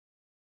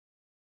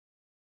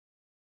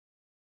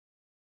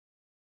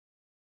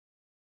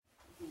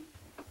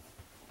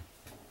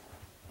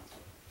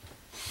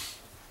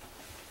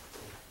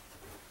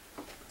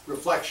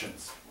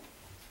Reflections.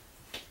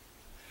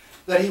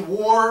 That he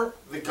wore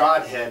the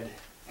Godhead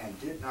and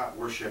did not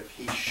worship,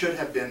 he should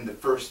have been the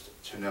first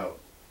to know,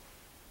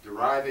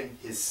 deriving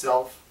his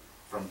self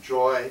from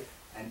joy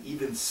and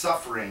even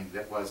suffering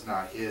that was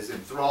not his,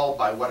 enthralled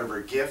by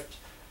whatever gift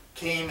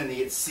came, and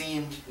he, it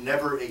seemed,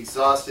 never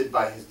exhausted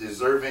by his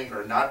deserving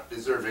or not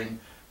deserving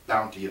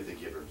bounty of the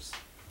givers.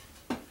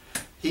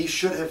 He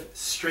should have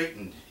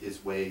straightened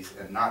his ways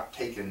and not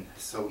taken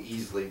so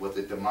easily what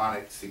the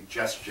demonic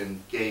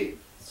suggestion gave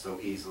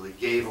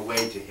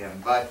away to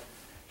him, but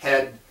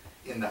had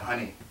in the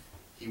honey,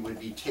 he would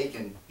be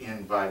taken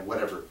in by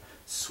whatever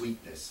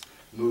sweetness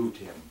moved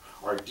him,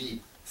 or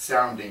deep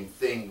sounding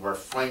thing or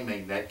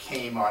flaming that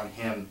came on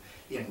him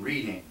in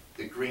reading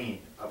the green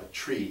of a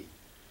tree,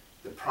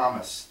 the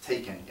promise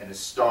taken in a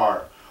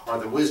star, or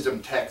the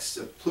wisdom texts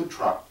of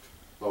Plutarch,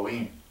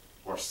 Boehm,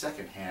 or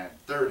second hand,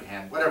 third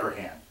hand, whatever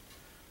hand,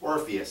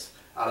 Orpheus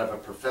out of a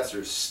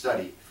professor's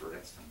study, for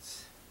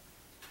instance.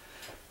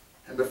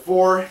 And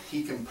before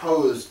he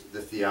composed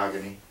the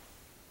Theogony,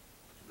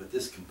 but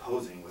this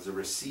composing was a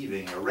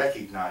receiving, a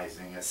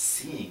recognizing, a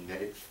seeing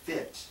that it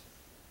fit,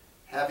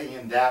 having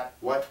in that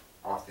what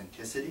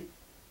authenticity?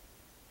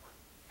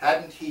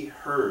 Hadn't he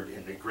heard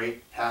in the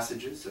great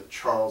passages of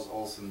Charles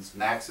Olson's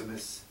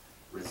Maximus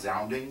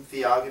resounding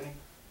Theogony?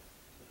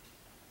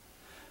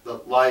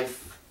 That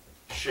life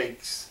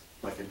shakes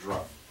like a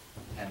drum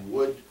and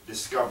would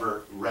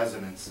discover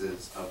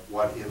resonances of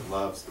what it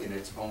loves in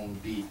its own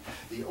beat,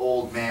 the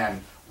old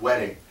man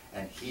wetting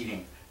and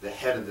heating the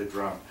head of the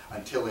drum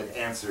until it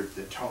answered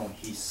the tone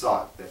he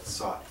sought that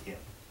sought him.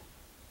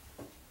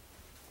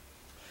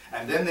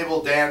 And then they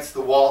will dance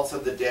the waltz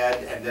of the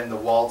dead, and then the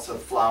waltz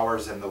of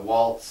flowers, and the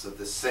waltz of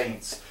the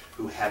saints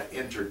who have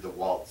entered the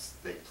waltz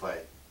they play.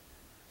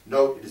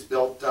 Note, it is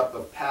built up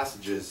of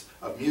passages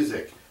of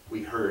music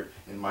we heard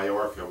in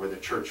Majorca, where the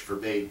church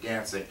forbade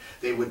dancing.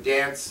 They would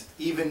dance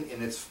even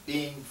in its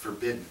being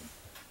forbidden.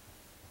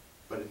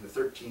 But in the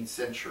 13th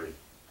century,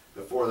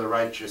 before the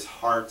righteous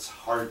hearts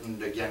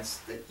hardened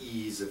against the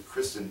ease of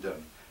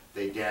Christendom,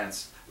 they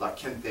danced La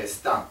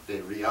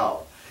Quintestante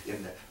Real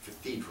in the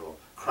cathedral,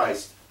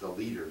 Christ the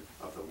leader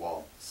of the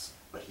waltz.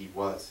 But he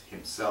was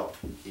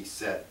himself, he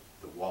said,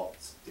 the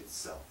waltz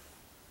itself.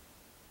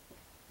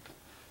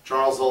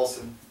 Charles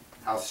Olson,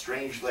 how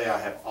strangely I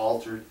have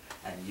altered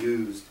and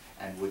used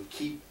and would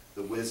keep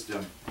the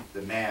wisdom,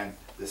 the man,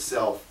 the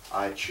self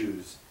I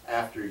choose,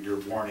 after your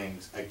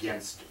warnings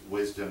against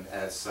wisdom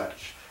as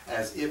such,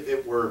 as if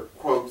it were,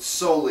 quote,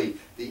 solely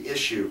the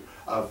issue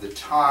of the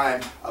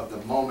time, of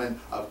the moment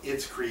of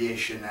its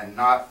creation, and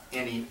not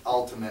any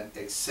ultimate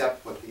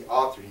except what the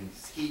author in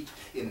his heat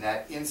in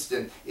that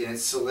instant, in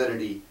its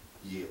solidity,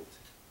 yield.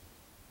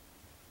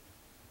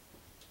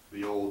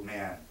 The old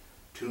man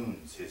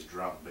tunes his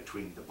drum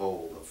between the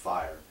bowl of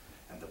fire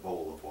and the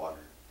bowl of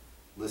water,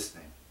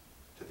 listening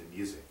to the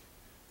music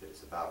that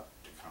is about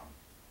to come.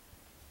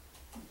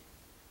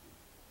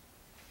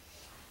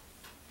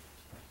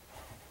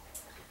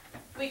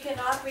 We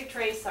cannot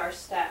retrace our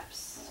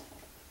steps.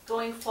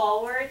 Going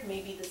forward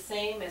may be the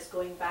same as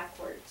going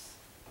backwards.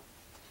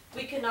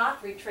 We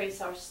cannot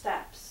retrace our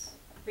steps.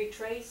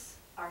 Retrace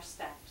our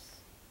steps.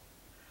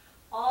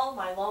 All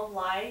my long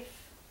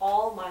life,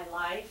 all my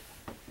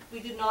life, we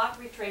do not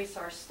retrace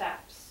our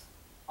steps.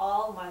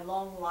 All my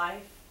long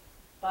life,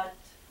 but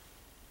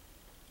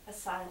a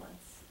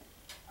silence,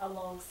 a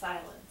long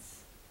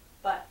silence.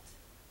 But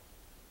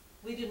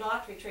we do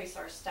not retrace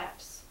our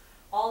steps.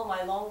 All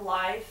my long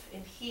life,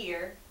 and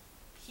here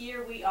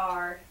we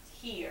are,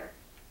 here,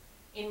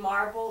 in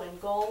marble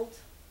and gold.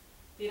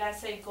 Did I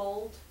say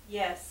gold?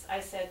 Yes, I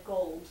said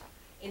gold.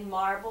 In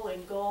marble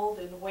and gold,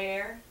 and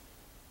where?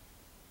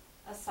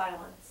 A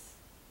silence.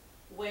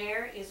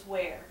 Where is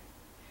where?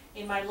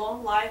 In my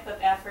long life of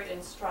effort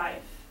and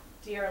strife,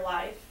 dear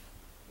life,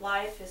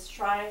 life is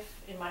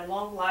strife in my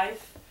long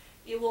life.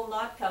 It will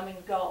not come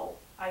and go,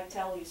 I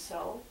tell you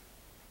so.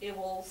 It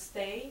will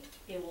stay,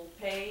 it will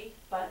pay,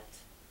 but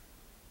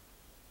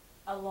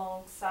a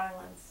long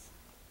silence.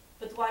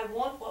 But do I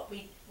want what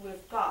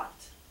we've got?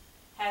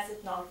 Has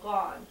it not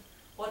gone?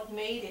 What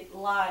made it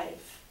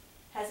live?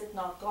 Has it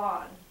not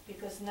gone?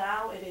 Because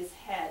now it is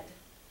head.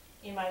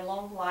 In my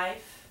long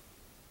life,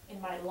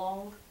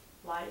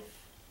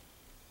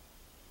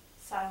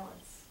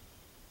 silence.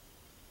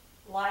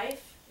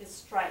 Life is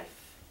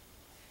strife.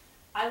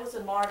 I was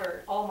a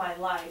martyr all my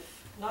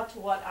life, not to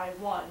what I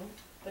won,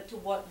 but to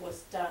what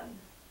was done.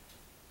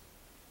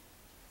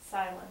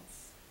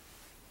 Silence.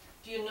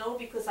 Do you know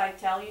because I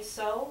tell you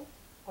so?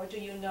 Or do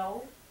you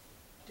know?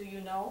 Do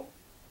you know?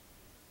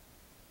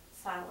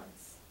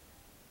 Silence.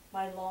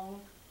 My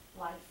long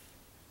life.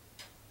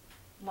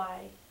 My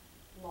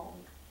long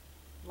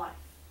life.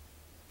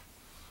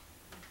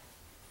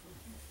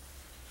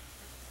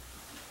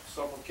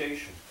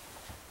 Supplication.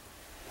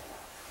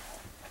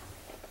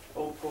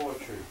 O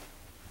poetry,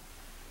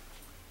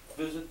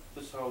 visit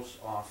this house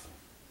often.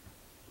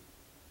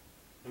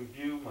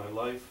 Imbue my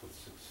life with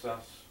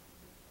success.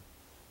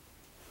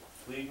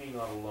 Leave me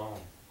not alone.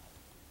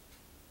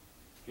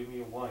 Give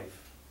me a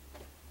wife,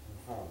 and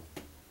home.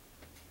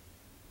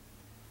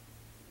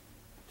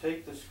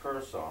 Take this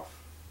curse off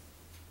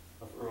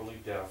of early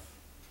death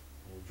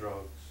and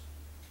drugs.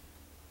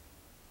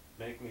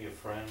 Make me a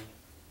friend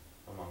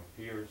among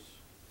peers.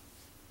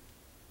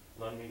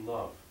 Lend me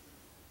love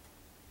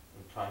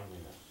and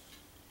kindliness.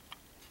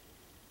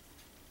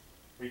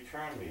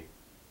 Return me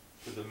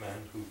to the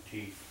men who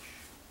teach,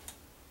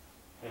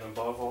 and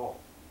above all,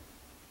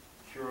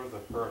 cure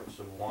the hurts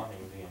of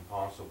wanting the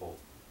impossible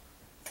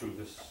through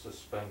this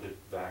suspended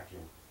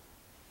vacuum.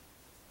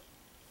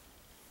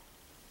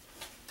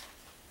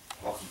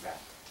 Welcome back.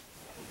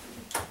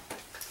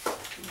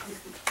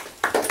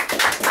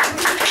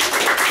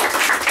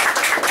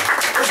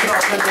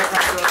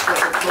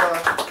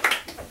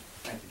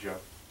 Thank you, Joe.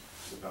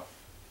 Isabel.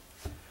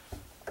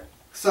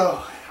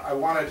 So, I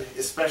wanted,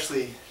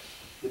 especially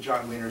the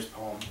John Wiener's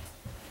poem,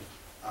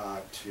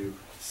 to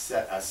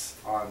set us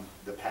on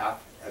the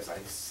path, as I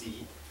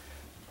see,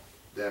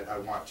 that I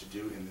want to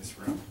do in this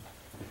room.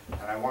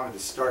 And I wanted to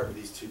start with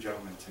these two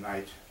gentlemen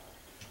tonight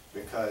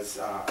because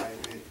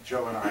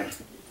Joe and I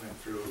went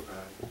through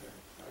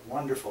a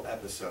wonderful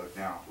episode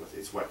now,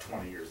 it's what,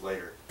 20 years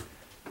later,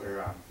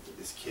 where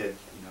this kid,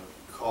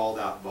 called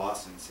out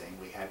Boston saying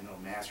we had no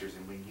masters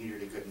and we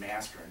needed a good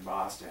master in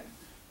Boston.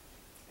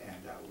 And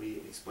we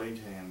explained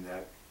to him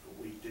that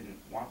we didn't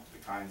want the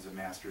kinds of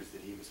masters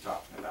that he was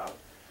talking about,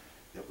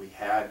 that we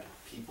had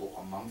people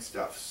amongst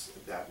us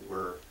that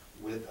were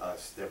with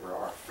us, that were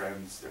our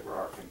friends, that were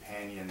our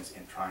companions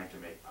in trying to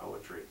make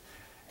poetry.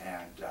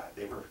 And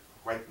they were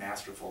quite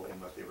masterful in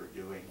what they were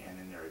doing and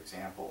in their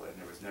example, and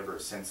there was never a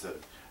sense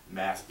of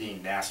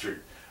being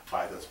mastered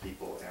by those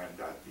people. And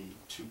the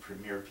two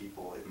premier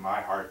people in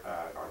my heart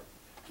are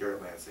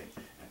Gerrit Lansing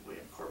and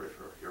William Corbett,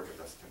 who are here with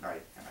us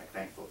tonight, and I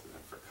thank both of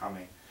them for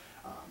coming.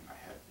 I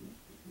had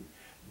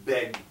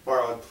begged,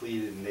 borrowed,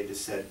 pleaded, and they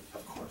just said,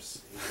 of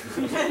course.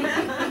 You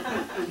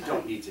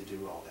don't need to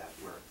do all that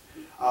work.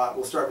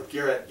 We'll start with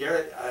Gerrit.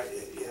 Gerrit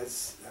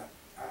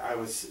I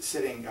was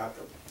sitting,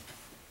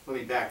 let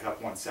me back up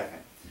 1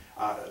 second,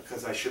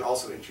 because I should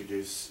also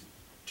introduce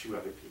two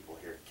other people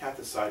here.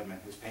 Katha Seidman,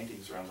 whose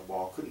paintings are on the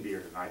wall, couldn't be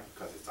here tonight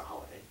because it's a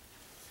holiday,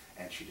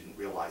 and she didn't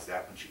realize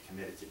that when she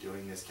committed to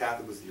doing this.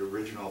 Katha was the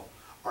original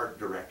art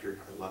director.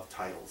 I love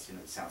titles,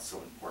 it sounds so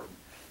important.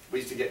 We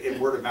used to get, in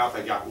word of mouth,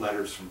 I got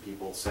letters from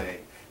people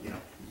saying,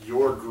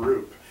 your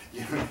group,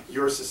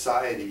 your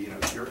society,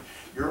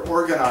 your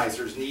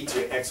organizers need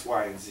to X,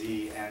 Y, and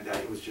Z, and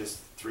it was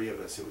just three of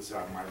us. It was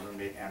my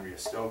roommate, Andrea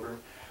Stover,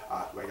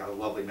 who I got a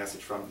lovely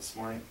message from this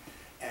morning,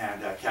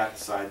 and Katha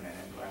Seidman,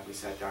 and we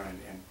sat down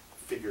and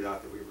figured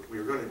out that we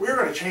were going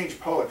to change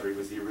poetry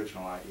was the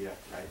original idea,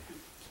 right?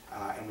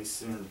 And we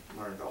soon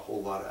learned a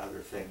whole lot of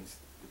other things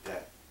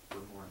that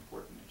were more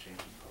important than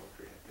changing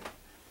poetry, I think.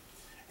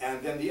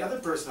 And then the other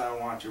person I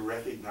want to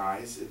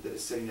recognize that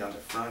is sitting down the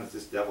front is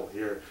this devil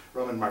here,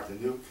 Roman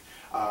Martinuk.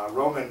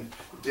 Roman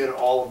did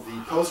all of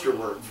the poster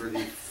work for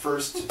the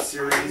first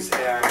series,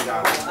 and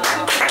I've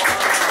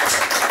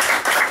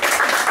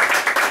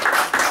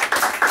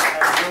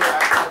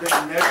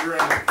been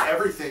measuring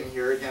everything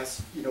here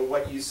against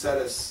what you set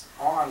us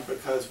on,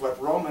 because what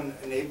Roman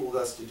enabled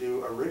us to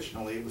do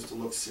originally was to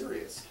look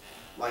serious.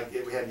 Like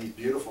we had these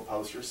beautiful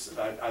posters.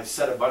 I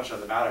set a bunch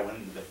of them out. I went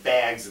into the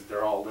bags that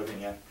they're all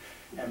living in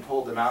and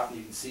pulled them out, and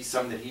you can see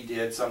some that he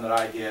did, some that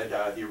I did.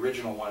 The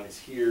original one is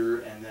here,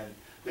 and then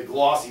the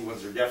glossy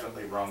ones are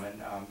definitely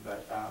Roman.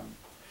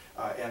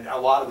 And a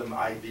lot of them,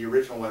 the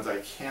original ones I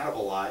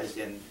cannibalized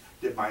and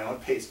did my own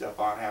paste up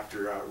on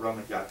after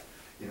Roman got,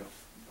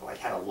 like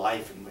had a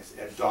life and was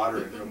a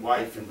daughter and a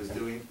wife and was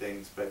doing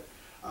things. But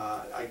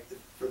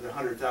for the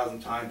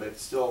 100,000th time, but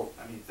still,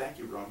 thank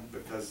you, Roman,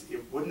 because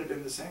it wouldn't have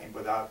been the same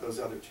without those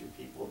other two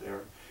people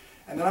there.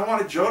 And then I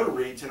wanted Joe to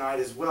read tonight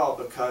as well,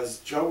 because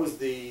Joe was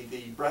the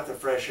breath of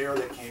fresh air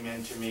that came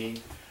into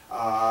me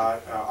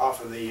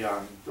off of the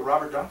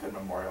Robert Duncan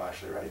Memorial,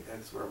 actually, right?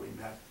 That's where we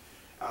met.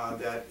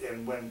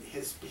 And when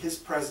his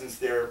presence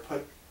there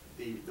put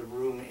the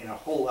room in a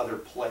whole other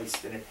place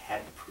than it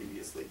had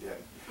previously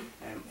been,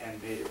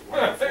 and made it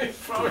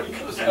wonderful. Probably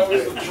because I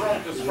was the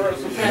drunkest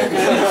person.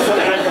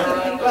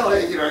 Well,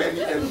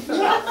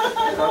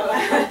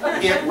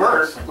 it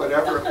worked,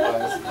 whatever it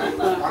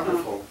was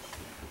wonderful.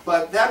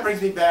 But that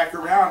brings me back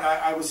around.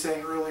 I was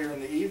saying earlier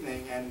in the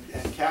evening, and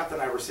Katha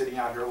and I were sitting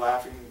out here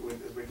laughing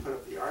as we put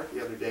up the art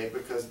the other day,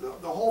 because the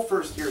whole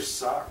first year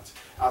sucked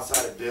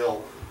outside of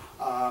Bill.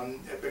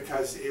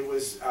 Because it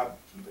was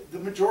the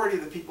majority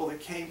of the people that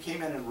came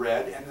in and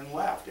read and then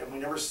left, and we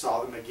never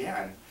saw them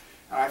again.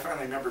 And I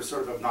finally remember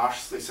sort of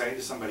obnoxiously saying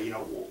to somebody,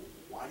 well,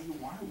 why do you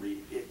want to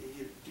read?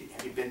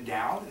 Have you been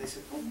down? And they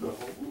said, oh no,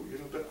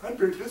 but I'm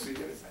very busy.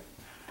 And I said,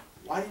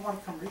 why do you want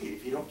to come read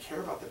if you don't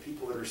care about the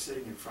people that are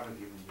sitting in front of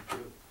you when you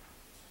do?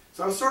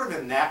 So I was sort of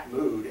in that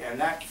mood, and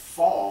that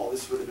fall,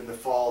 this would have been the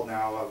fall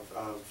now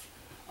of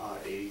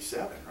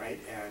 87, right?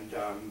 And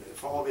the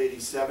fall of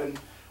 87,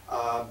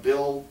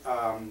 Bill,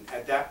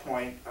 at that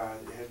point,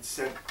 had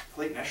sent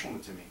Clayton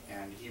Eshelman to me,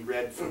 and he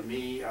read for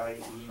me.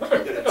 He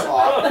did a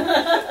talk.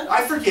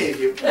 I forgave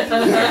you.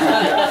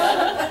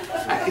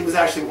 It was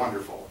actually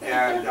wonderful,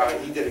 and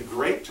he did a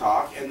great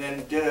talk, and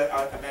then did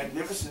a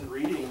magnificent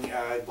reading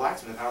at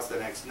Blacksmith House the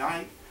next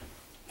night.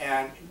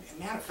 And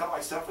man, it felt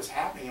like stuff was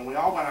happening, and we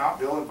all went out.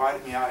 Bill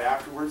invited me out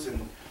afterwards,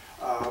 and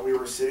we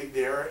were sitting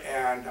there,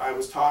 and I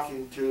was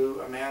talking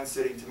to a man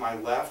sitting to my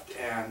left,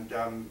 and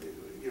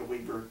you know, we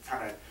were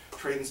kind of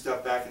trading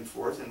stuff back and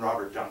forth, and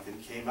Robert Duncan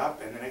came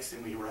up, and the next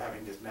thing we were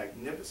having this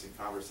magnificent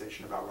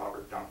conversation about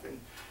Robert Duncan,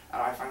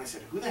 and I finally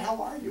said, "Who the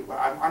hell are you?" "Well,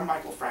 I'm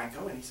Michael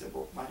Franco," and he said,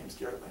 "Well, my name's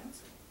Gerrit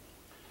Lansing."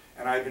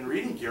 And I've been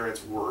reading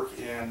Gerrit's work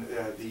in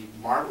the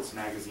marvelous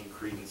magazine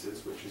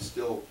Credences, which is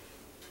still,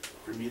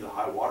 for me, the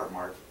high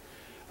watermark.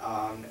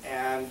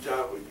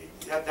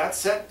 That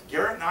set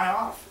Gerrit and I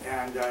off,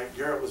 and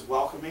Gerrit was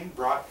welcoming,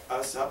 brought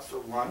us up for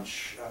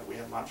lunch. We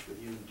had lunch with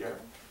you and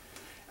Derek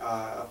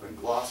up in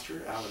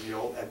Gloucester, out in the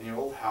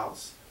old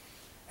house.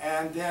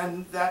 And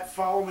then that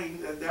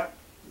following,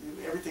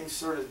 everything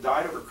sort of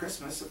died over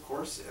Christmas, of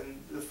course,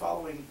 and the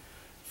following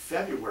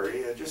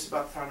February, just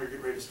about the time we were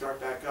getting ready to start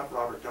back up,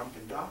 Robert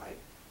Duncan died.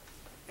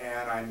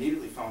 And I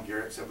immediately phoned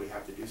Gerrit and said, "We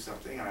have to do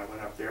something," and I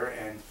went up there,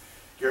 and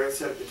Gerrit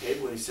sat at the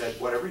table and he said,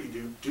 "Whatever you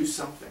do, do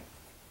something.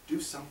 Do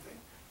something."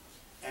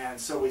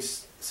 And so we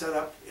set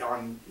up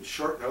on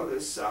short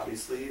notice,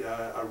 obviously,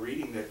 a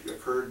reading that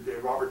occurred.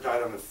 Robert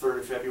died on the 3rd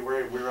of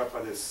February. We were up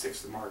by the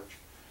 6th of March.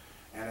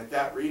 And at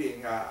that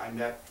reading, I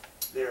met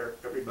there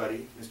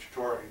everybody, Mr.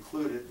 Torra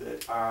included,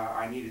 that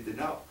I needed to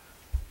know.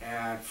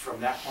 And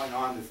from that point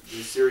on,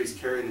 the series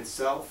carried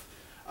itself.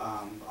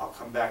 I'll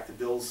come back to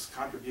Bill's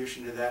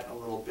contribution to that in a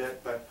little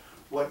bit. But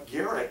what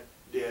Gerrit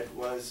did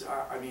was,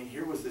 I mean,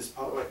 here was this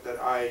poet that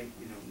I,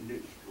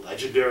 knew,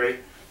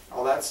 legendary,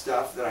 all that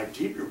stuff that I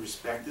deeply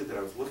respected, that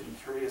I was looking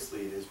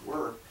curiously at his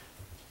work.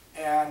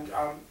 And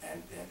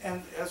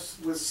as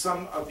with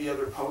some of the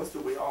other poets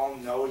that we all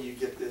know, you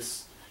get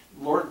this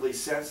lordly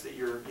sense that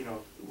you're,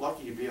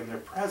 lucky to be in their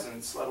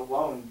presence, let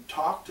alone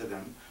talk to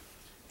them.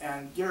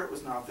 And Gerrit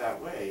was not that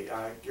way.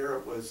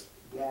 Gerrit was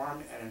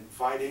warm and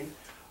inviting.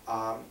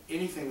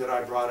 Anything that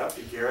I brought up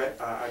to Gerrit,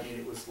 I mean,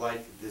 it was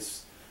like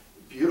this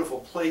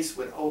beautiful place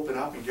would open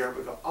up, and Gerrit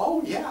would go,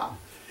 "Oh yeah,"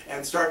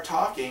 and start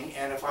talking.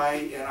 And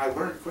I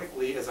learned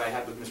quickly, as I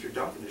had with Mr.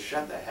 Duncan, to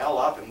shut the hell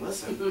up and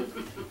listen.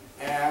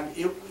 And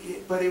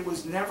but it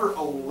was never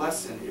a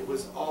lesson. It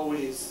was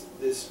always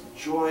this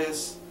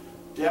joyous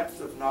depth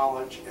of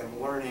knowledge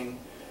and learning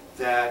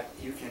that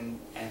you can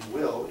and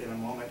will, in a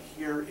moment,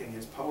 hear in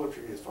his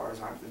poetry. As far as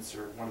I'm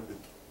concerned, one of the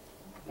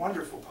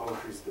wonderful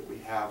poetries that we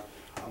have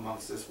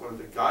amongst us, one of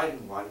the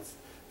guiding lights,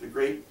 the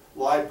great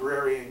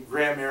librarian,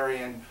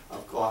 grammarian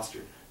of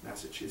Gloucester,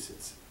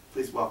 Massachusetts.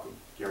 Please welcome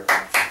Gerrit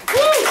Lansing.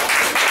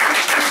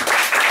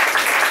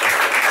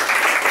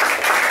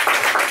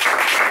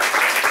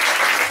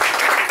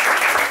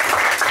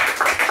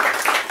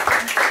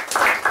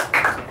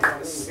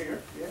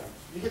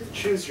 You get to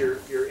choose your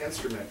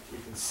instrument. You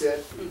can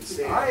sit, you can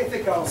stand. I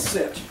think I'll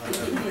sit.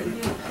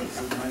 This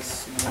is a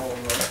nice small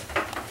room.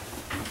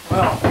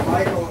 Well,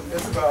 Michael and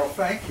Isabel,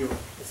 thank you.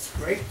 It's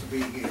great to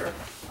be here.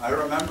 I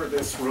remember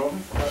this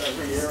room,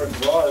 whatever year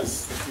it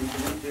was that you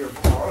moved here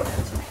for.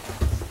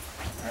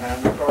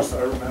 And of course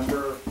I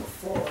remember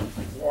before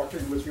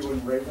walking with you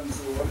in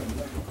Ravenswood and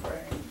Lincoln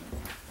Crane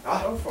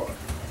and so forth.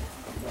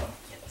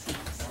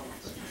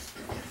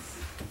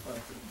 But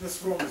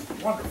this room is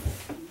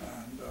wonderful.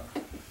 And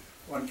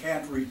one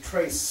can't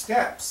retrace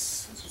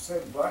steps, as you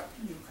said, but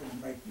you can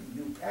make a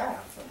new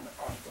path, and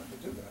I'm going to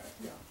do that,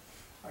 yeah.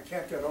 I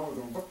can't get over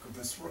the look of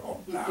this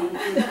room now.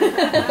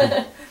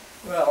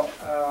 Well,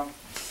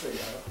 let's see.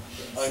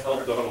 I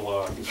helped out a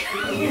lot.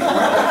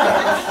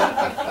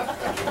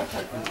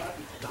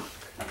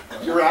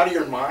 You're out of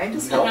your mind?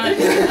 Was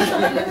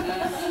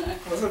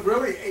it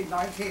really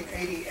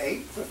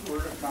 1988 that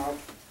Word of Mouth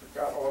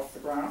got off the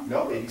ground?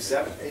 No,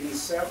 87.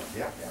 87,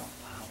 Yeah. yeah.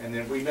 And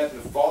then we met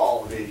in the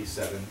fall of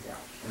 87. Yeah.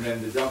 And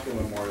then the Duncan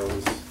Memorial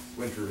was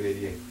winter of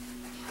 88.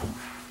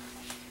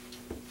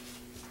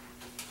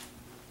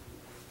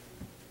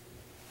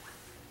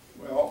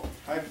 Well,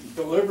 I'm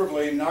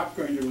deliberately not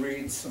going to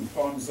read some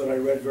poems that I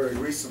read very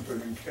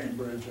recently in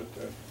Cambridge at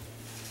the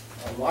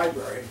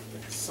library,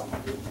 because some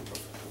of you,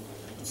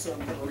 so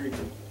I'm going to read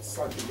a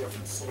slightly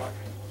different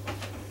selection.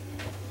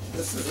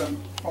 This is a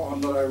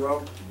poem that I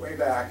wrote way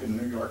back in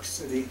New York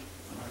City.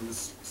 I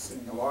was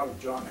seeing a lot of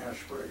John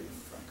Ashbery and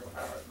Franco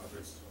and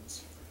others.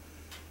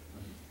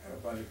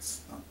 But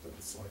it's not that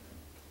it's like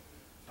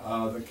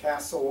them. The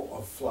Castle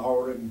of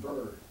Flowering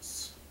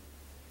Birds.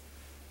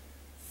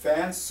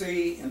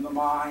 Fancy in the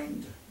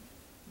mind,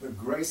 the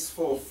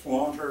graceful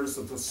flaunters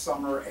of the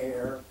summer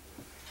air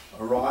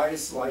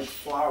arise like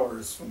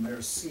flowers from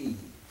their seed.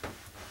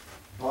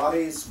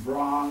 Bodies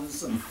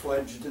bronze and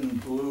fledged in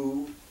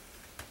blue,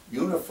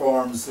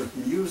 uniforms that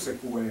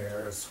music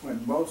wears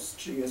when most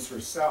she is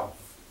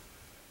herself.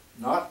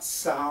 Not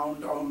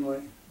sound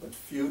only, but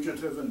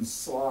fugitive and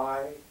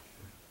sly,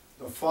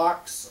 the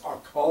fox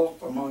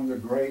occult among the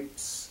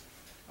grapes,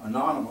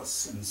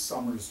 anonymous in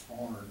summer's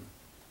horn.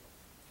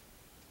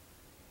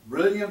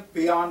 Brilliant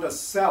beyond a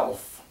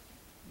self,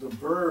 the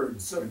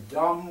birds are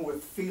dumb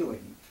with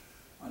feeling,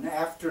 an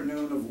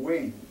afternoon of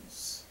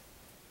wings.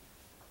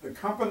 The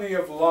company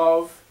of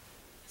love,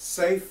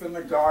 safe in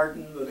the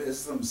garden that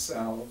is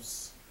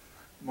themselves,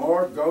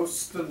 more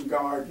ghost than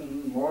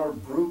garden, more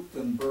brute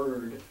than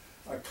bird,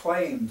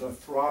 acclaim the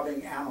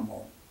throbbing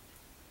animal.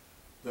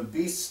 The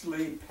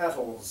beastly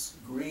petals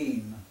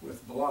green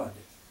with blood.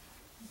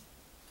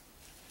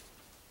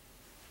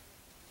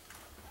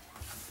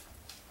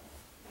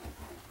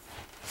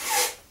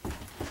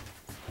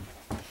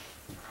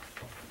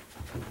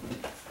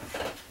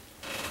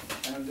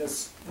 And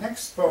this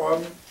next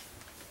poem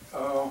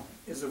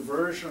is a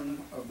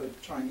version of the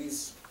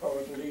Chinese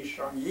poet Li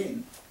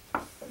Shangyin,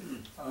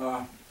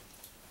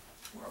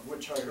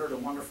 which I heard a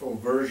wonderful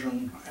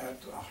version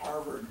at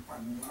Harvard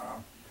when,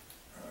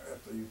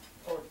 at the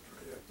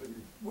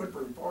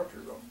Woodbury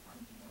Poetry Room.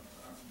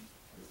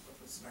 What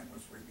his name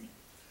was reading.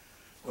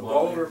 The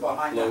Boulder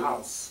Behind the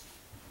House.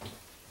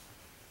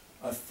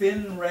 A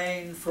thin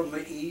rain from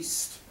the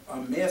east, a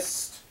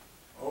mist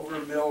over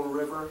Mill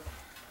River,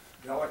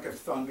 delicate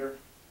thunder.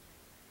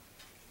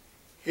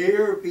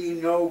 Here be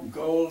no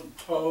gold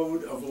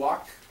toad of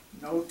luck,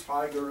 no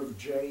tiger of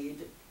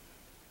jade,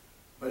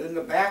 but in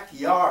the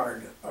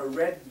backyard a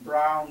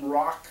red-brown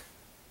rock,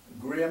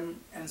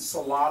 grim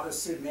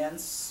Enceladus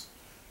immense,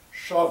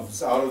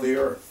 shoves out of the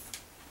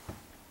earth.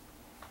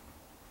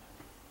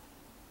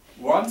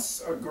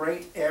 Once a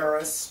great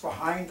heiress,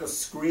 behind a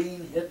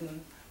screen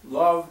hidden,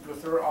 loved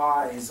with her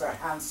eyes a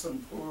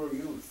handsome poor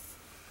youth.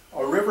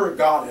 A river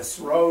goddess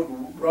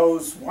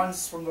rose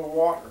once from the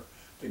water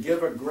to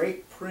give a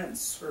great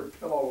prince her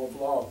pillow of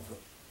love.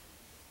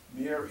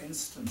 Mere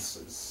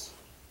instances.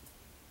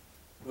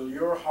 Will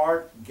your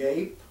heart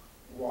gape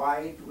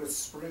wide with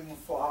spring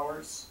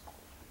flowers?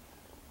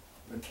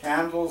 The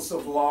candles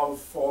of love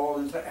fall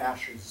into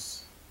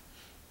ashes.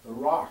 The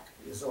rock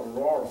is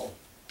auroral.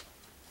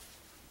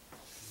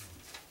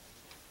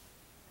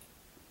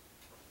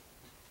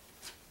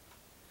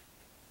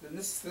 And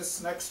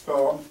this next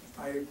poem,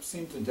 I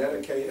seem to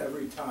dedicate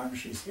every time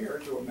she's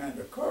here to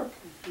Amanda Cook,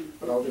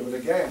 but I'll do it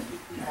again.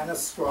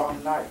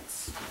 Anasquam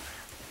Nights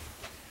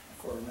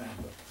for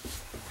Amanda.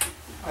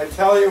 I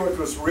tell you it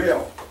was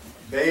real.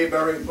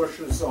 Bayberry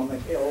bushes on the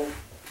hill,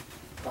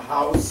 the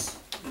house,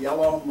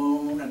 yellow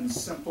moon, and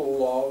simple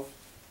love.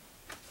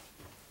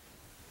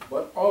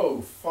 But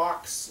oh,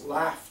 fox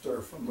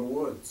laughter from the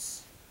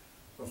woods,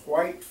 the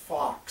white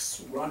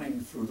fox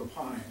running through the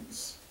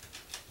pines.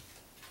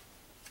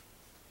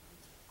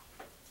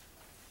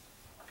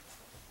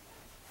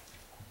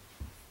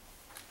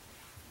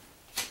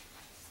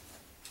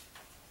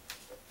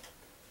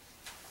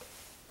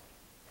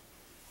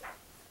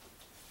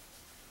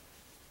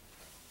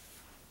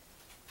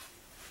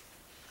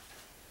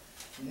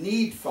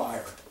 Need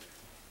fire.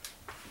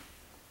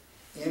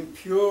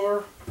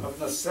 Impure of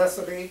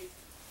necessity,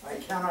 I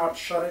cannot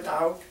shut it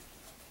out.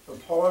 The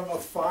poem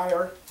of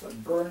fire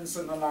that burns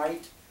in the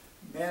night,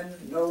 men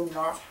know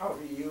not how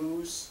to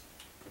use.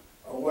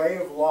 A way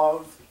of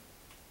love,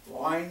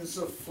 lines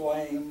of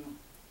flame,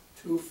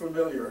 too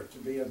familiar to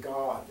be a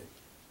god.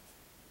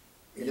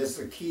 It is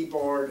the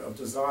keyboard of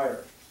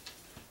desire.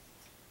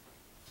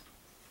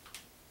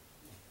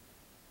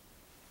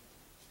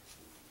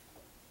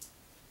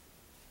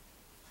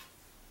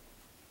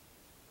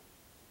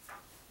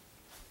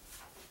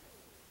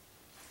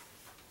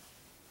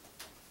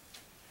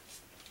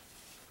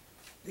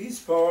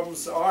 These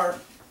poems are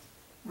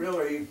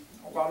really,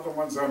 a lot of the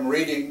ones I'm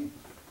reading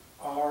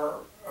are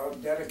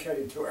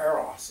dedicated to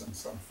Eros in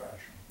some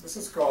fashion. This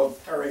is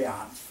called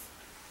Perianth.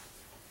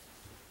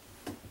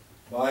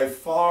 By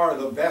far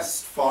the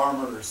best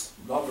farmers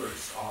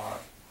lovers are,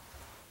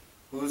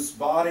 whose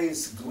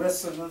bodies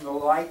glisten in the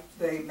light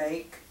they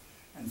make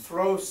and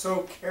throw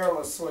so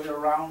carelessly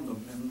around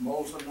them in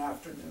molten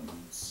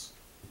afternoons.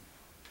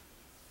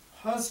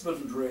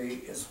 Husbandry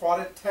is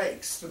what it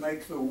takes to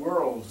make the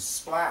world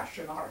splash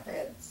in our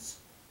heads.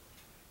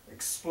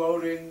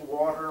 Exploding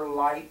water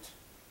light.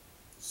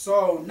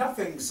 So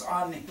nothing's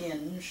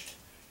unhinged,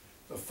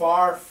 the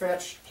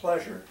far-fetched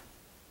pleasure.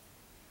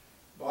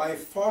 By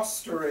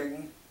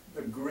fostering,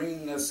 the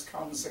greenness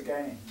comes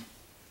again.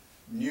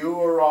 New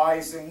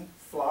arising,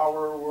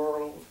 flower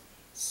world,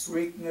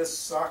 sweetness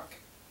suck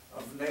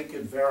of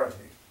naked verity.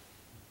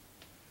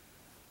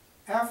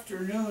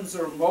 Afternoons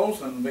are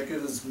molten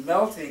because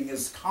melting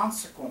is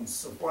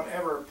consequence of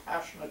whatever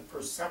passionate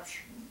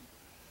perception.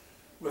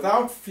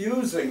 Without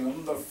fusing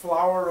them, the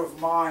flower of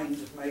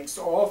mind makes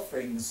all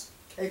things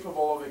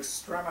capable of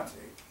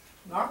extremity,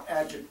 not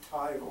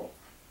adjectival,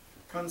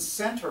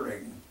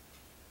 concentering,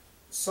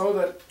 so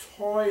that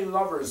toy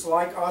lovers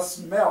like us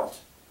melt,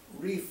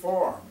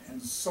 reform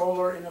in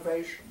solar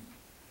innovation.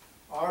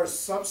 Our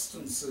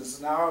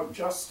substances now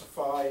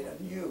justified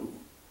anew,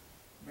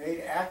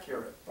 made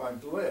accurate by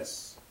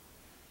bliss,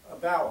 a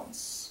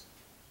balance,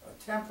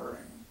 a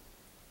tempering,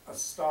 a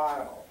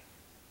style.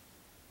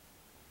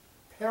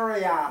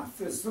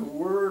 Perianth is the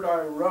word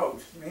I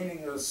wrote,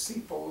 meaning the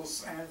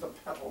sepals and the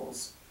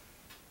petals,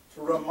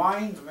 to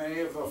remind me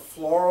of the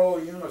floral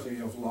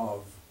unity of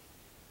love,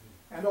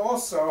 and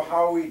also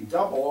how we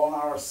double on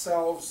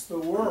ourselves the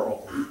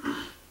world.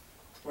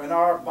 When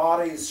our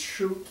bodies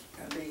shoot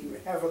and the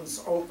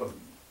heavens open,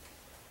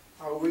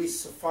 how we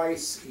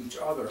suffice each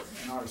other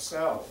in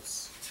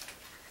ourselves.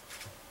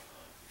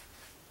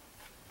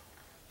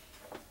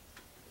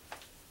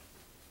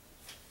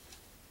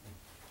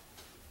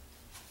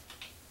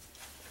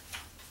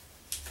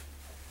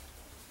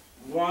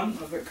 One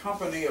of the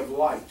company of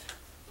light.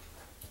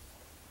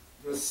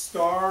 The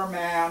star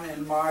man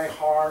in my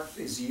heart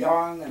is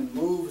young and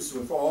moves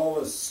with all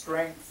the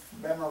strength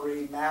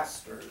memory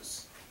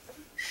masters.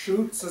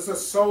 Shoots as a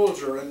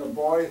soldier in the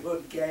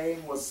boyhood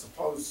game was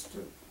supposed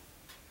to.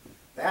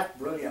 That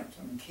brilliant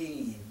and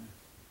keen.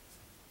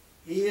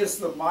 He is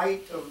the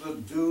might of the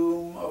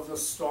doom of the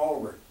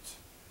stalwart,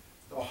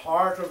 the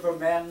heart of the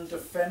men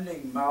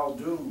defending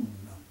Muldoon.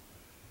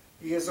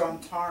 He is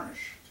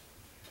untarnished.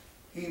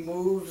 He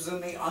moves in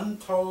the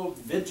untold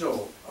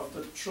vigil of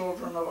the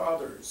children of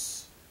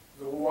others,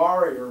 the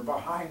warrior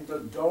behind the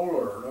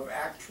dolor of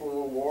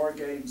actual war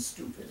game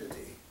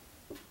stupidity.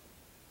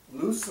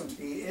 Lucent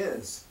he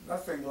is,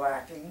 nothing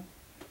lacking.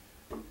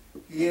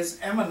 He is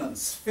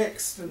eminence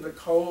fixed in the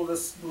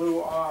coldest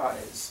blue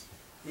eyes.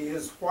 He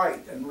is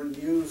white and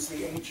renews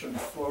the ancient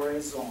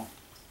floraison.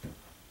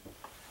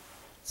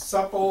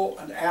 Supple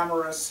and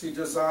amorous, he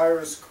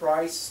desires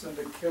Christ and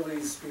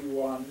Achilles be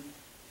won.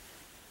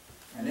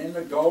 And in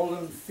the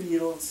golden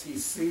fields he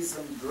sees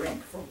them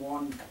drink from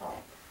one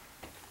cup,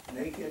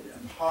 naked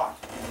and hot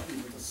in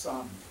the heat of the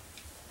sun.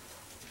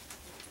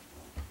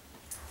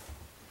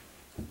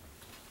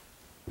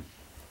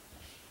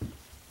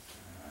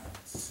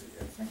 Let's see,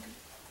 I think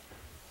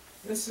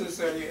this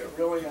is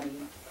really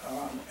an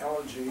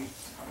elegy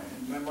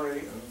in memory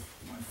of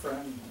my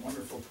friend,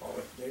 wonderful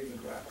poet, David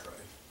Rattray.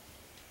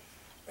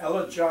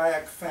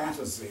 Elegiac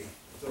fantasy,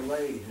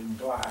 delayed in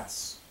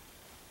glass.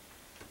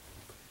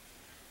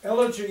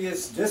 Elegy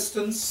is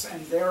distance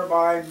and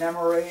thereby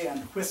memory and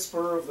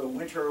whisper of the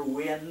winter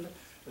wind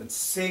that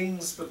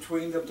sings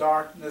between the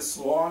darkness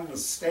long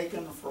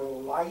mistaken for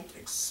light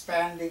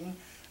expanding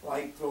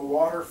like the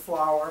water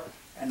flower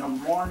and a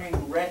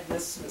morning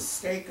redness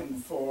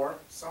mistaken for,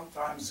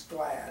 sometimes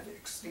glad,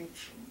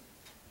 extinction.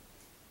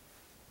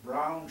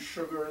 Brown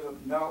sugar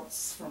that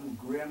melts from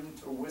grim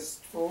to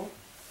wistful,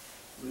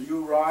 will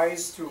you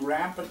rise to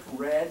rampant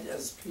red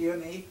as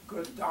peony,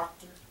 good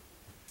doctor?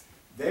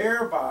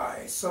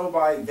 Thereby,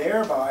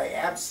 thereby,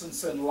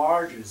 absence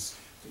enlarges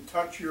to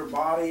touch your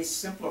body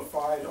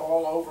simplified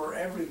all over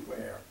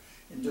everywhere,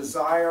 in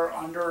desire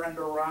under and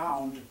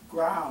around,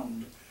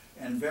 ground,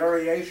 and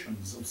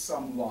variations of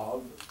some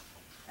love,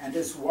 and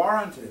is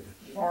warranted,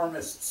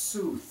 warmest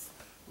sooth,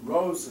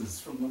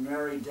 roses from the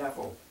merry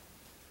devil,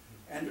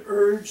 and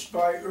urged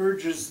by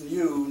urges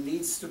new,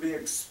 needs to be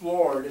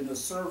explored in the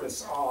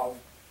service of,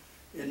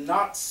 in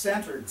not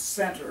centered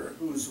center,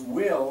 whose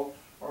will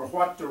or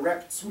what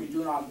directs we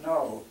do not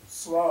know,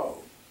 slow,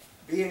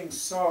 being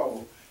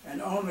so,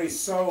 and only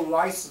so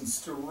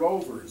licensed to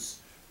rovers,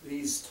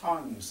 these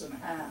tongues and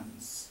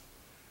hands.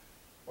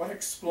 What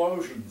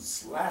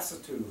explosions,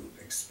 lassitude,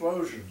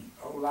 explosion,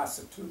 O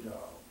lassitudo.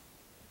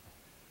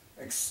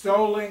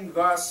 Extolling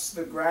thus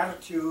the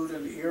gratitude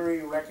and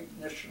eerie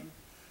recognition,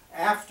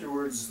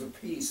 afterwards the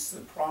peace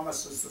that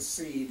promises the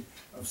seed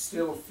of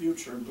still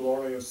future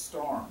glorious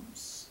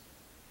storms.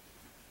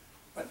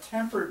 A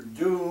tempered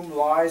doom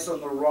lies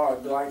on the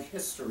rug like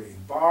history,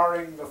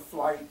 barring the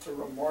flight to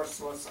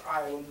remorseless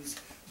islands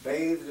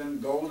bathed in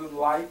golden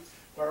light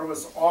where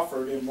was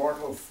offered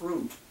immortal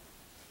fruit.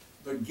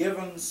 The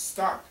given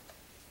stuck.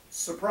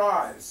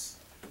 Surprise!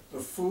 The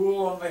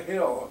fool on the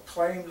hill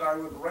claimed I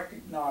would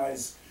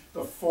recognize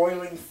the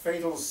foiling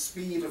fatal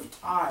speed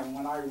of time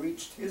when I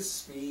reached his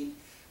speed,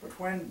 but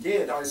when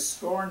did I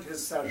scorned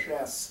his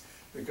sagesse,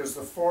 because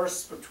the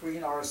force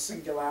between our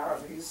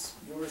singularities,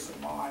 yours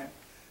and mine,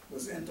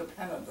 was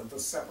independent of the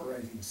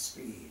separating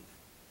speed.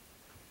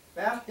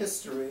 That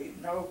history,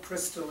 no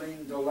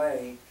crystalline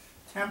delay,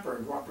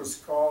 tempered what was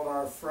called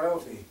our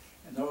frailty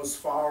in those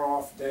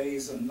far-off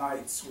days and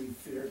nights we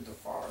feared the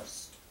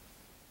forest.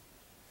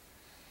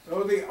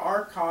 Though the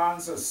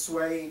archons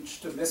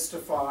assuage to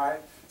mystify,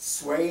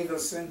 swathe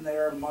us in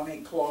their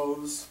money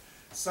clothes,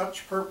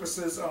 such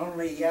purposes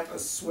only yet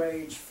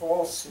assuage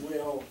false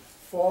will,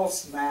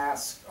 false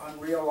mask,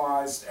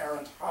 unrealized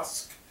errant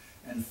husk,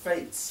 and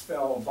fate's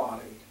fell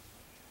body.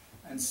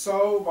 And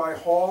so, by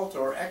halt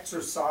or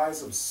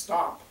exercise of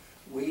stop,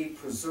 we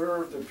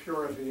preserve the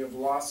purity of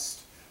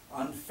lust,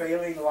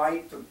 unfailing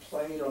light that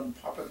played on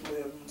puppet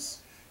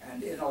limbs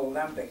and in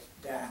alembic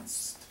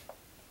danced.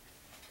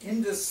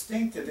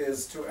 Indistinct it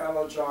is to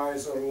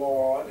elegize or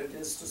laud, it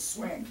is to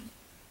swing,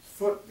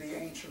 foot the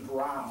ancient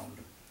round,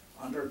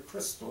 under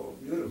crystal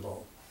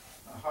mutable.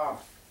 Aha.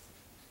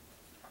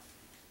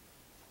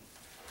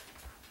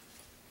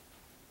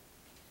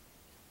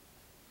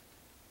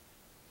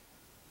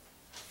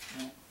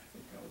 No, I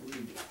think I'll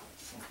read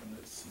something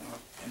that's not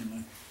in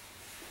the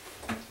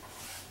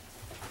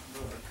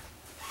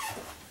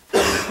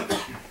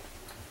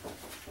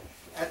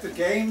At the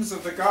Games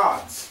of the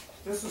Gods.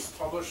 This is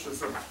published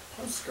as a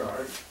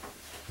postcard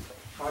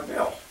by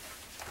Bill.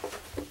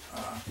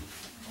 I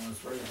was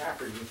very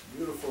happy with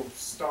beautiful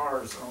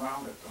stars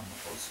around it on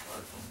the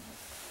postcard from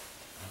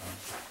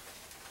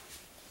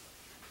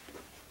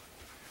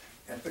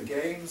At the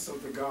Games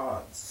of the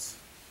Gods.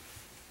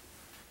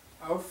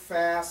 How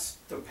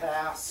fast the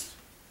past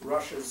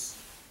rushes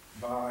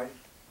by,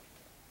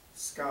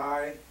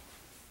 sky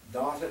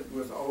dotted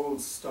with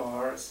old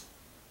stars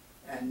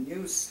and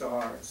new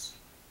stars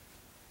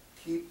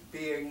keep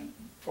being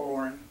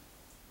born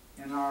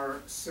in our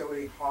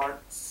silly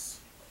hearts,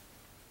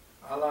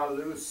 a la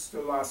luz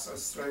de las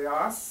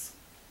estrellas,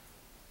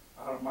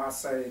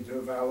 armase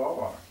de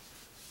valor.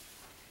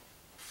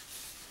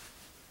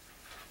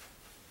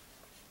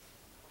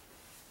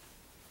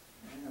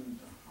 And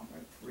I'm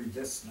going to read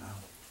this now.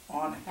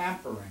 On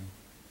hampering.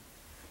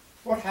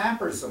 What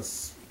hampers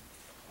us?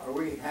 Are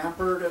we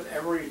hampered at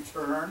every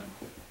turn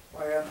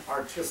by an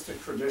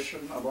artistic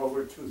tradition of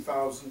over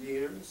 2,000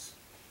 years?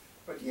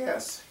 But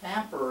yes,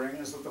 hampering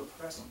is of the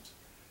present,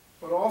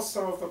 but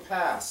also of the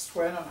past,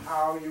 when and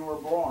how you were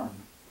born,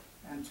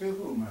 and to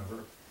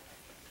whomever.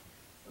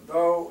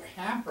 Though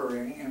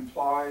hampering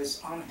implies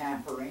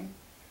unhampering,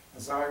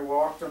 as I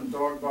walked on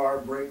Dog Bar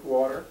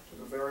Breakwater to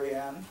the very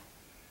end,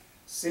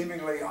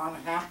 seemingly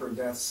unhampered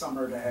that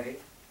summer day.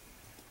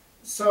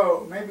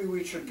 So maybe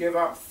we should give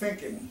up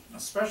thinking,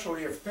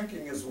 especially if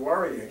thinking is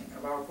worrying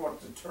about what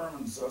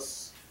determines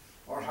us,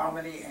 or how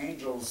many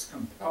angels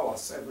compel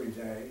us every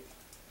day.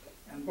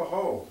 And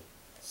behold,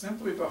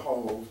 simply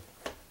behold,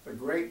 the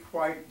great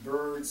white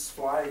birds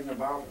flying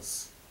about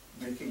us,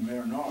 making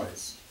their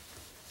noise.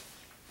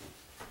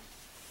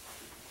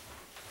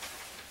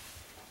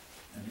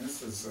 And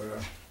this is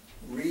a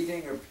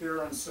reading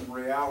appearance and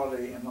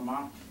reality in the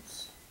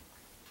mountains.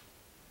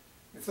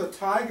 If the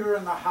tiger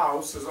in the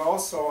house is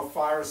also a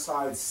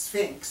fireside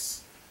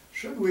sphinx,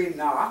 should we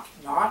not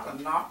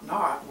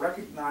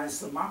recognize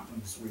the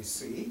mountains we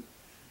see?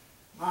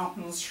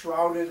 Mountains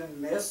shrouded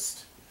in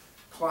mist,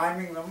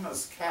 climbing them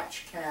as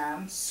catch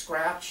can,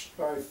 scratched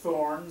by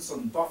thorns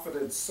and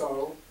buffeted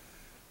so,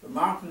 the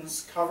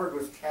mountains covered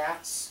with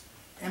cats,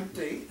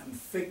 empty and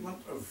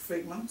figment of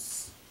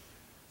figments,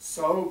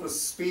 so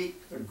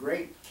bespeak the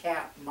great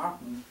cat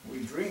mountain we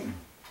dream.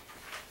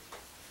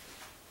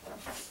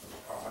 That's so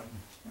odd.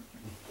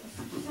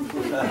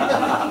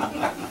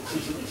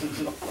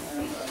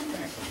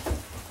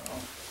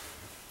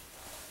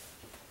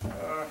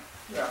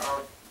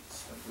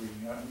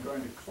 And I'm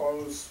going to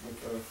close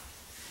with a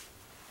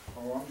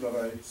poem that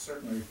I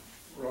certainly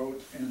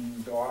wrote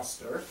in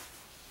Gloucester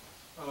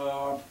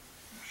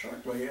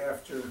shortly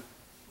after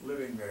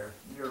living there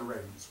near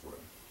Ravenswood.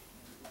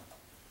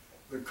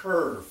 The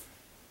Curve.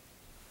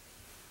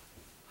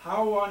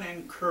 How one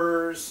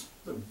incurs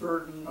the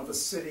burden of a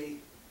city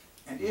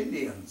and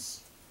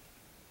Indians.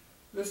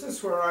 This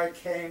is where I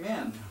came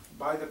in,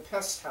 by the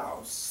pest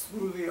house,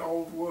 through the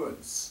old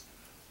woods,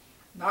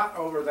 not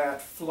over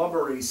that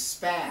flubbery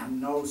span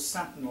no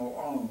sentinel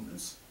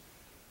owns,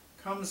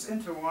 comes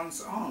into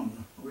one's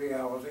own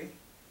reality,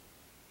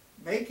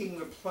 making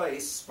the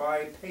place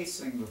by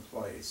pacing the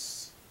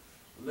place,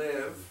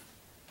 live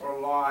or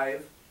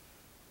live,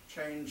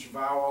 change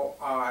vowel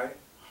I,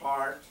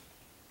 heart,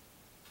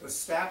 the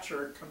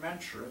stature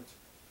commensurate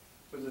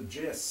to the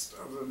gist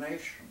of the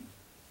nation,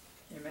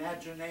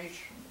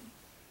 imagination,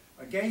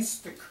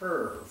 against the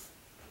curve,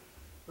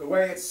 the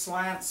way it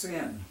slants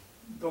in,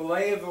 the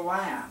lay of the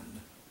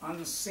land,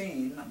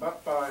 unseen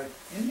but by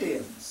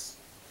Indians.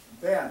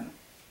 Then,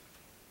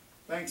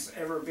 thanks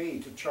ever be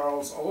to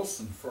Charles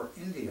Olson for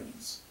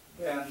Indians.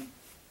 Then,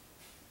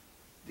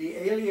 the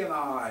alien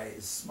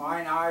eyes,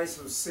 mine eyes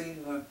have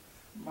seen the,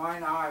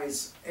 mine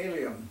eyes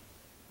alien,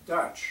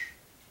 Dutch,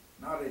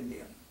 not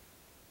Indian,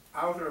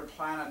 outer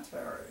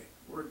planetary,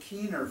 were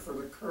keener for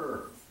the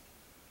curve.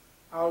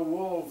 How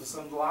wolves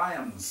and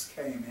lions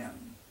came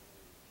in.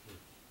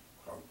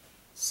 Quote,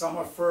 some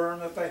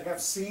affirm that they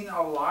have seen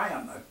a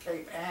lion at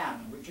Cape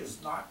Ann, which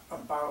is not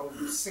about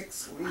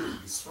 6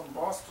 leagues from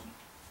Boston.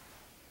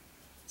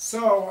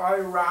 So I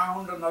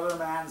round another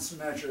man's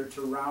measure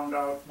to round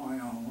out my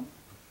own,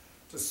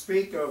 to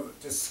speak of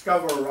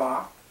Discover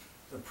Rock,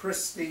 the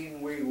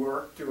pristine we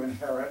work to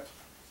inherit,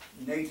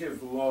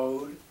 native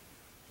load,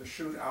 to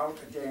shoot out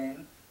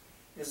again,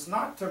 is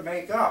not to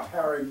make up,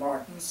 Harry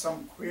Martin,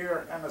 some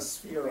queer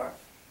hemisphere.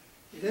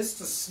 It is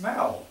to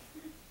smell,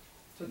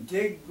 to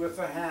dig with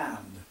the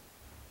hand,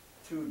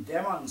 to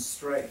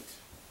demonstrate,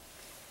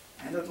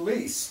 and at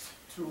least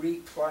to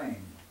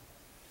reclaim,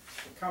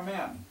 to come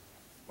in,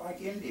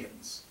 like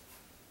Indians,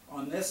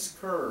 on this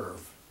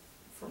curve,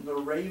 from the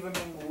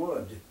ravening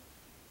wood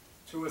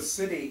to a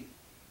city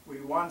we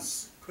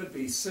once could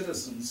be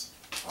citizens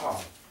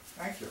of.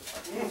 Thank you.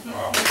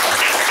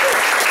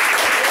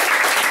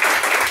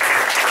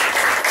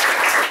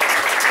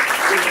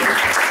 Are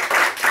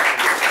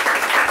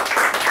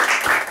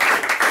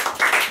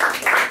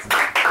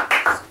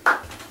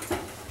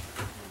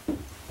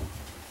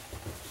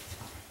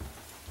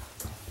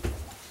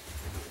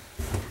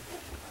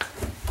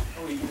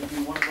we going to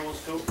do one of those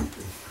those too?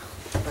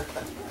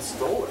 I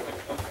stole it.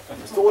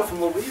 I stole it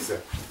from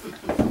Louisa.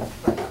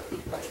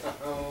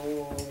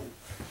 Oh.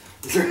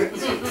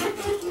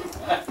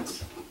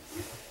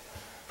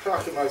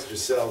 Talk amongst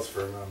yourselves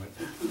for a moment.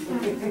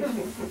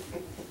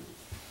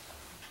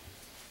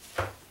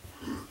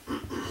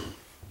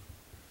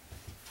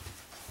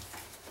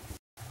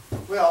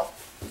 Well,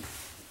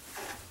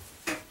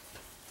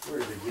 where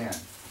to begin?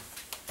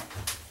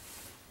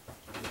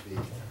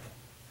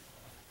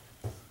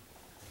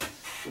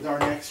 With our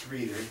next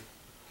reader,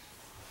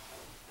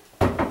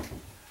 the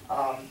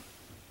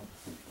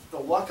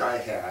luck I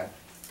had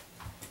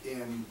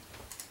in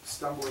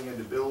stumbling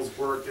into Bill's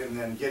work and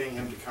then getting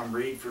him to come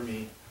read for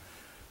me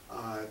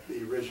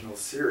the original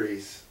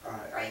series,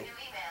 I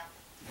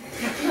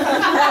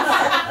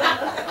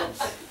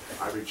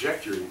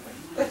reject your email.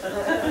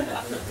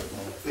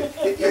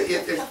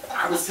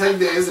 I was saying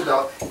to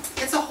Isabel,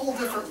 it's a whole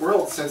different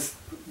world since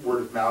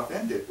word of mouth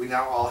ended. We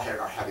now all had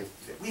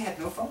we had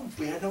no phones,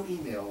 we had no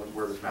email when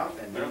word of mouth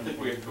ended. I don't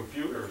think we had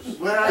computers.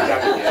 Well,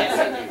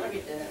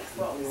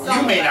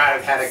 you may not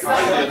have had a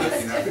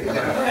computer, you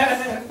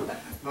know.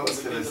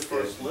 Most of We did us the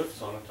first did.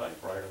 lifts on a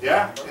typewriter.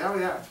 Yeah,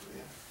 remember? yeah.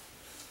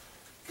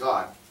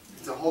 God,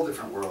 it's a whole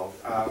different world.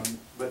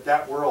 But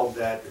that world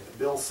that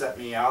Bill set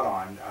me out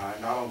on,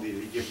 not only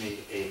did he give me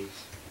a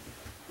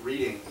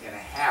reading and a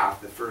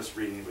half, the first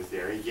reading was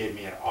there, he gave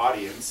me an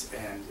audience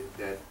and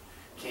that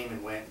came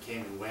and went,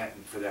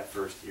 and for that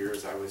first year,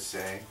 as I was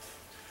saying.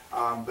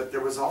 But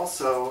there was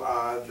also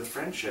the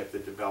friendship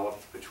that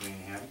developed between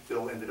him.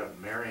 Bill ended up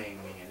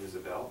marrying me and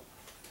Isabel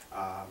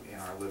in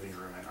our living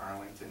room in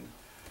Arlington.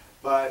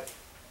 But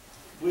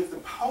with the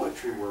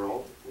poetry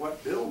world,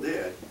 what Bill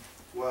did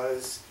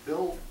was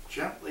Bill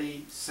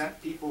gently sent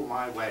people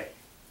my way.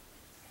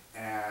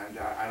 And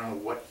I don't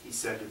know what he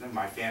said to them.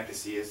 My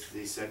fantasy is that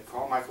he said,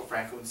 call Michael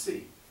Franco and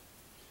see.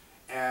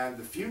 And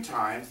the few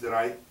times that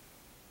I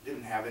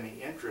didn't have any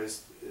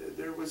interest,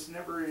 there was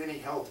never any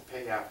hell to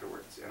pay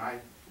afterwards. And I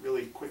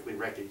really quickly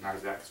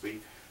recognized that because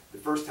the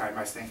first time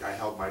I think I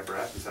held my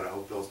breath and said, I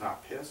hope Bill's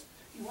not pissed.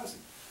 He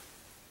wasn't.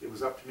 It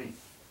was up to me.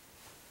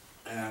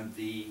 And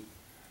the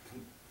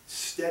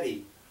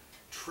steady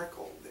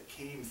trickle that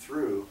came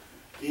through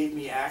gave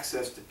me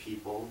access to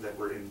people that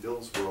were in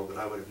Bill's world that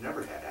I would have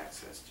never had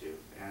access to.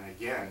 And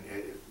again,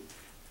 it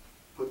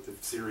put the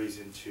series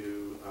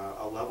into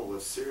a level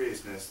of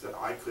seriousness that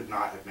I could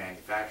not have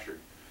manufactured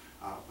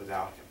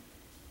without him.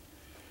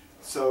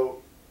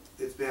 So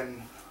it's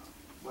been,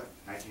 what,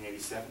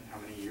 1987, how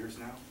many years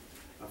now?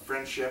 Of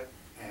friendship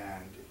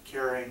and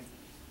caring.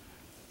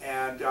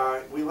 And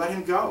we let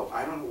him go.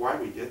 I don't know why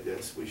we did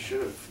this. We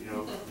should have, you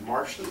know,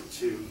 marched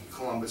to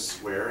Columbus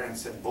Square and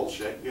said,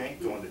 bullshit, you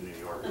ain't going to New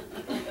York.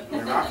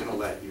 We're not going to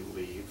let you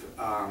leave.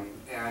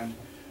 And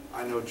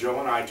I know Joe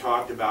and I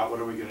talked about what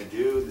are we going to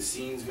do. The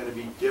scene's going to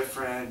be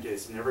different.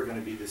 It's never going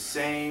to be the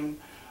same.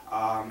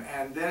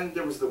 And then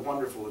there was the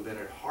wonderful event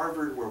at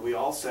Harvard where we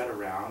all sat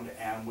around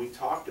and we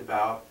talked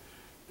about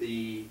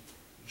the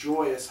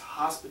joyous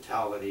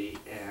hospitality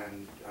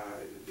and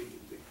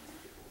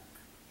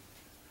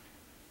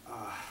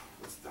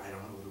I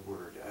don't know the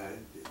word.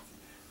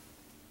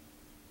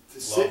 To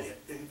sit,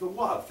 the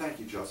love. Thank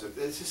you, Joseph.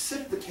 To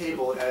sit at the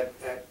table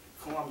at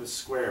Columbus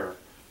Square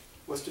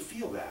was to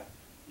feel that.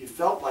 You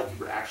felt like you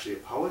were actually a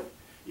poet.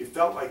 You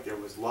felt like there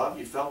was love.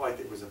 You felt like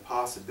there was a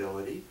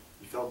possibility.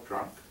 You felt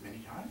drunk many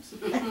times.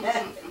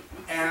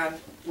 And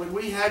when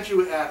we had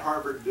you at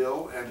Harvard,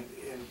 Bill, and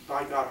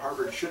by God,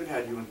 Harvard should have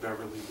had you in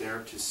Beverly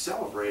there to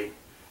celebrate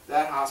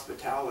that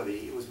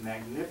hospitality. It was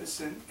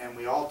magnificent, and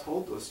we all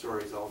told those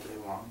stories all day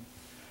long.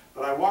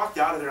 But I walked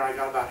out of there, and I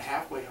got about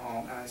halfway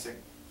home, and I said,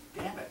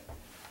 damn it.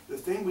 The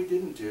thing we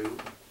didn't do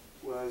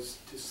was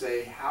to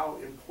say how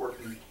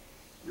important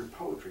your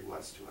poetry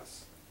was to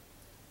us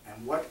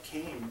and what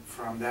came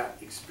from that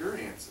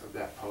experience of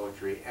that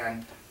poetry.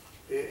 And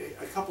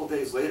a couple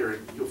days later,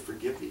 and you'll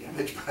forgive the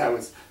image, but I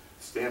was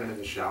standing in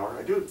the shower.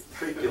 I do a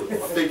great deal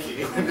of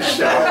thinking in the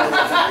shower.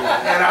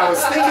 And I was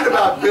thinking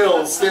about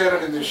Bill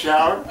standing in the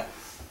shower.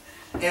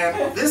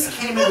 And this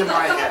came into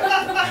my head.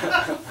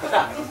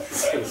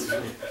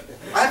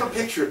 I have a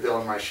picture of Bill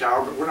in my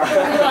shower, but we're not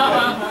going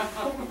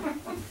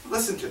to.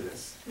 Listen to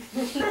this.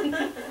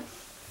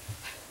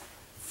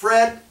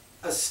 Fred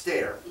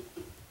Astaire.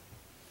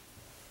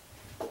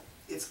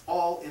 It's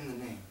all in the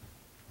name.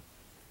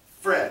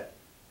 Fred,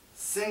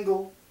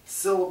 single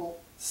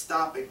syllable,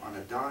 stopping on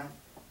a dime,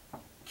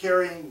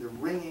 carrying the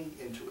ringing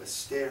into a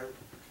stair,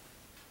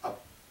 a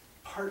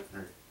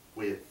partner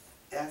with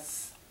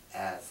S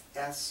as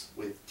S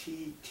with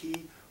T,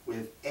 T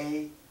with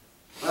A,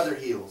 leather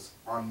heels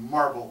on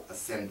marble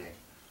ascending,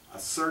 a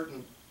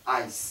certain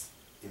ice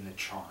in the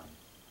charm.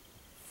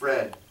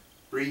 Fred,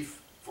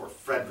 brief for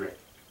Frederick,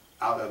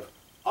 out of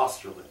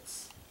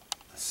Austerlitz,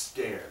 a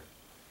stare,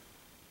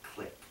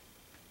 click.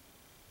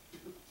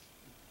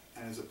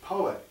 And as a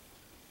poet,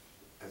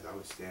 as I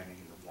was standing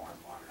in the warm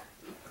water,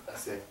 I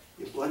said,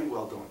 you bloody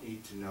well don't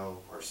need to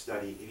know or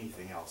study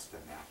anything else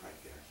than that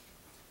right there.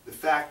 The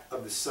fact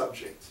of the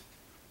subject,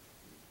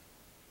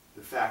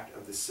 the fact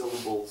of the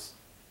syllables,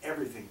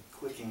 everything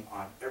clicking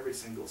on every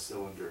single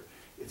cylinder.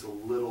 It's a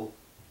little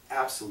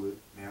absolute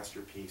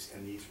masterpiece,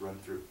 and these run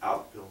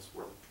throughout Bill's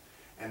work.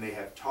 And they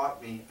have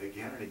taught me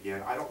again and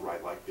again, I don't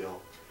write like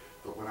Bill,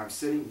 but when I'm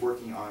sitting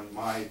working on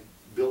my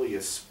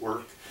bilious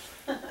work,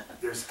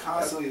 there's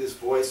constantly this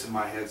voice in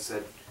my head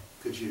said,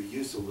 could you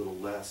use a little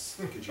less?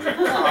 Could you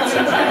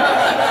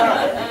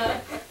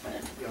concentrate?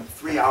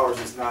 3 hours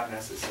is not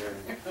necessary.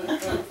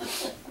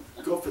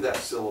 Go for that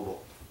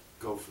syllable.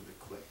 Go for the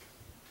click.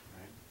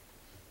 Right?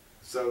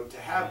 So to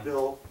have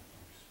Bill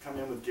come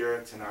in with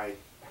Gerrit tonight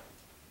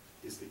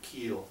is the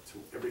keel to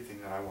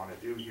everything that I want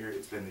to do here.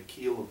 It's been the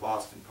keel of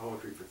Boston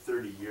poetry for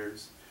 30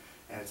 years,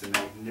 and it's a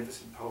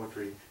magnificent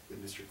poetry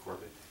that Mr.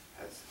 Corbett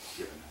has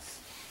given us.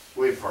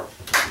 William Corbett.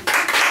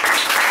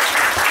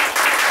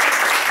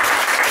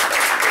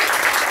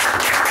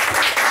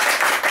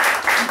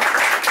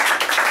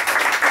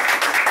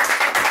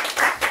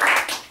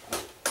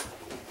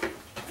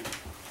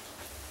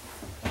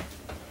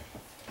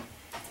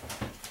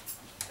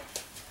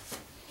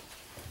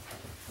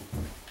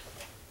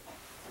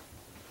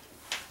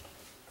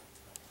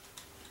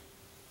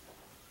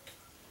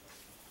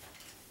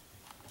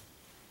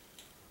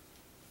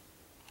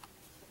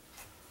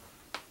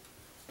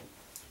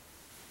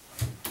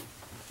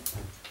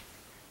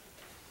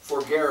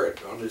 For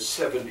Gerrit on his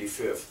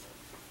 75th,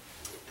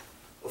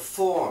 a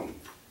fawn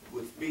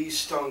with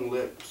bee-stung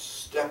lips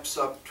steps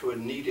up to a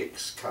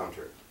Niedeck's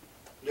counter,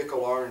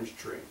 nickel orange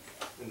drink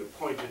in a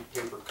pointed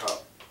paper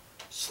cup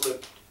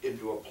slipped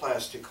into a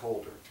plastic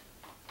holder.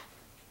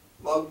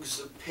 Mugs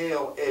of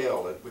pale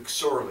ale at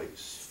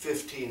McSorley's,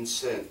 15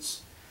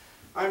 cents.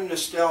 I'm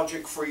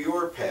nostalgic for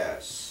your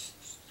past,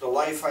 the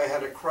life I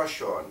had a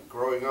crush on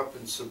growing up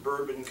in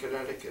suburban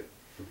Connecticut,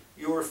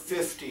 your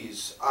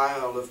 50s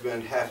Isle of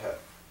Manhattan,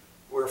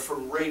 where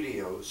from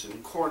radios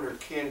and corner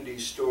candy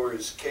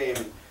stores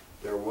came,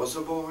 there was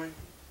a boy,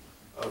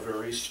 a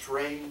very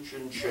strange,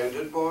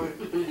 enchanted boy,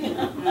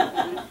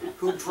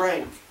 who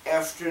drank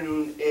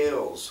afternoon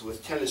ales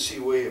with Tennessee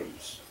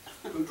Williams,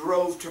 who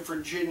drove to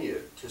Virginia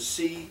to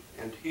see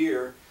and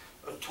hear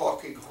a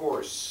talking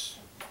horse,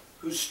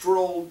 who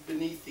strolled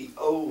beneath the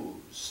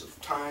O's of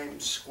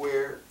Times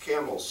Square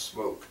camel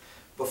smoke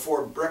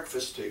before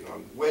breakfasting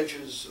on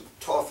wedges of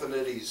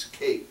Toffanetti's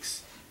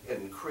cakes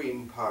and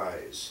cream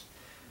pies.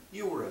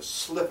 You were a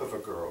slip of a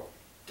girl,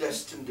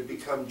 destined to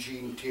become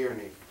Jean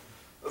Tierney,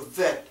 a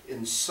vet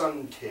in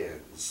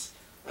suntans,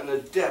 an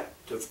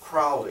adept of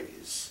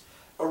Crowley's,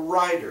 a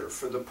rider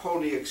for the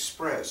Pony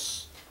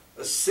Express,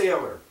 a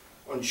sailor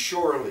on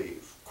shore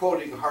leave,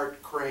 quoting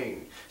Hart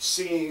Crane,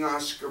 singing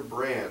Oscar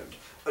Brand,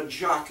 a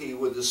jockey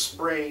with a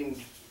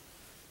sprained,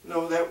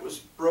 no, that was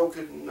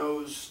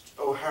broken-nosed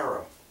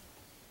O'Hara.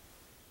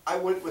 I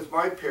went with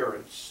my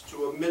parents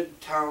to a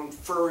midtown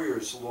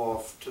furrier's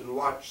loft and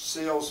watched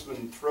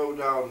salesmen throw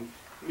down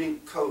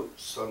mink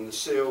coats on the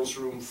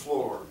salesroom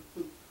floor,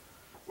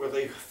 where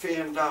they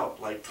fanned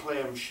out like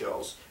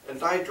clamshells,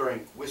 and I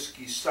drank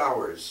whiskey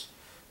sours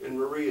in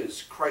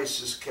Maria's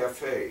Crisis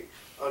Cafe,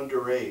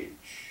 underage.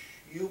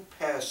 You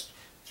passed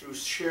through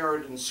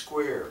Sheridan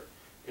Square,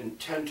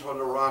 intent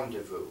on a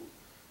rendezvous.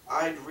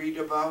 I'd read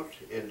about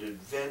and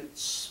invent,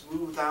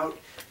 smooth out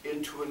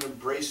into an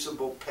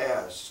embraceable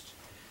past.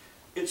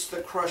 It's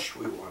the crush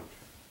we want,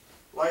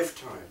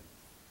 lifetime,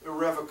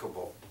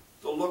 irrevocable,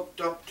 the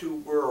looked-up-to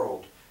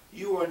world,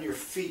 you on your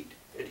feet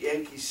at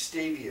Yankee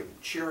Stadium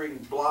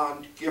cheering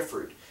blonde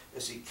Gifford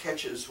as he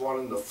catches one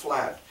in the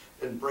flat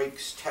and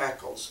breaks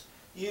tackles,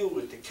 you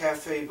at the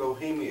Cafe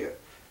Bohemia,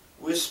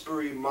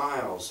 whispery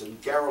Miles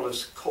and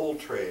garrulous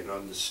Coltrane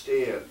on the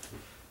stand,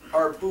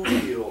 our boot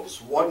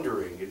heels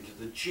wandering into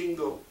the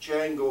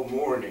jingle-jangle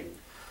morning.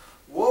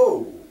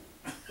 Whoa,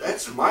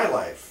 that's my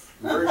life.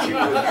 Merging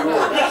with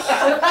yours,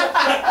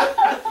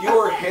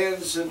 your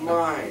hands in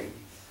mine,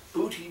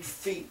 bootied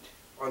feet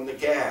on the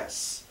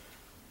gas.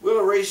 We'll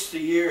erase the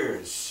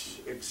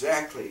years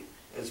exactly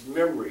as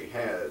memory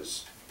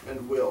has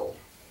and will.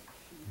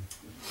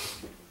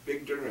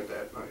 Big dinner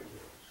that night.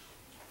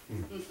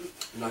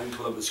 9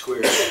 Columbus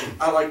Square.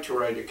 I like to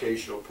write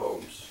occasional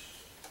poems.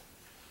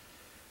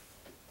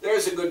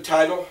 There's a good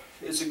title.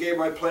 It's a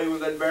game I play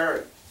with Ed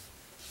Barrett.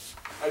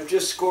 I've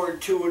just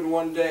scored 2 in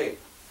one day.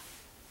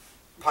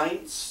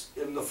 Pints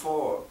in the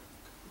fog,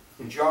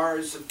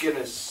 jars of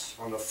Guinness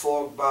on a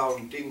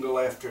fog-bound Dingle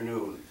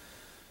afternoon,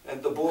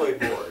 and the boy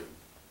born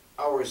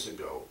hours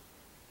ago,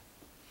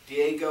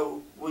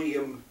 Diego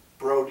William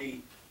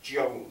Brody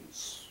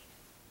Jones.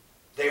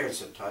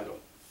 There's a title.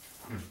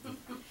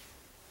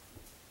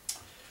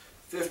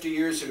 50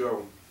 years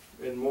ago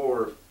and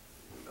more,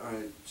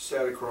 I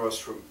sat across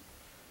from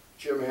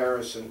Jim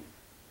Harrison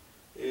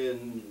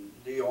in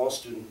the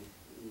Austin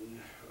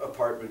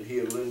apartment he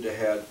and Linda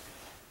had.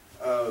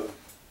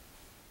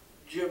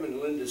 Jim and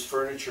Linda's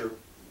furniture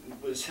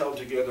was held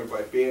together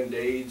by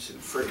Band-Aids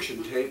and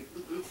friction tape.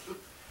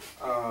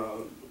 I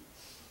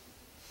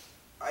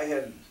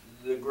had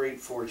the great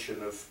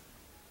fortune of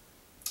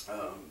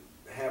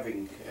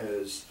having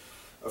as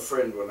a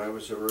friend when I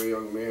was a very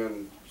young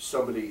man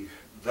somebody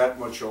that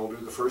much older,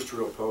 the first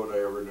real poet I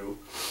ever knew,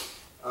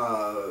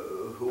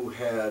 who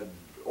had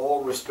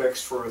all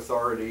respects for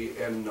authority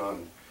and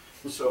none.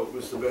 So it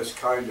was the best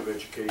kind of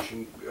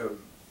education.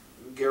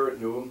 Gerrit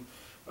knew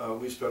him.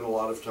 We spent a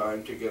lot of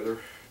time together,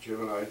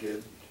 Jim and I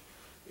did,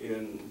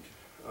 in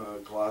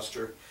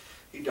Gloucester.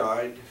 He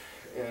died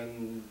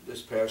and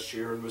this past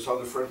year and was on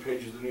the front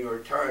page of the New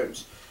York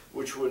Times,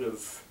 which would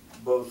have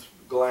both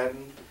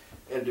gladdened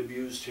and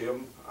amused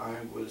him.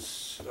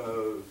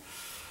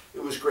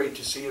 It was great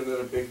to see him in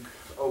a big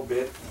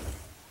obit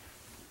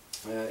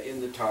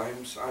in the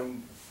Times. I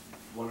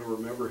want to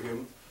remember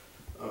him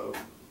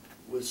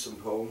with some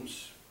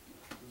poems.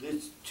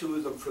 Two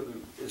of them for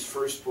his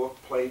first book,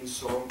 Plain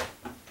Song.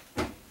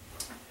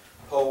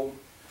 Poem.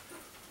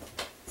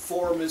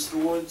 Form is the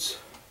woods,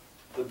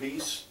 the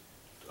beast,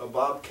 a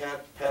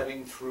bobcat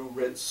padding through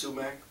red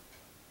sumac,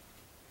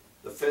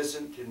 the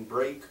pheasant in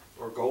brake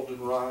or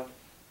goldenrod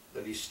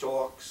that he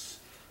stalks,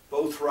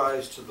 both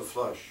rise to the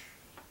flush,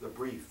 the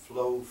brief,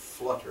 low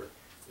flutter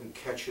and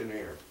catch in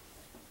air,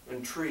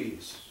 and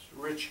trees,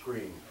 rich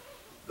green,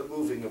 the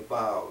moving of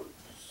boughs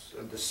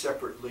and the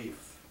separate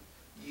leaf,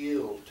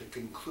 yield to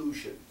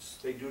conclusions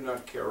they do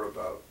not care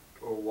about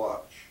or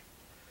watch.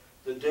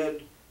 The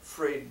dead,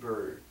 frayed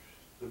bird,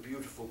 the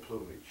beautiful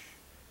plumage,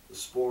 the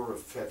spore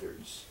of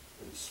feathers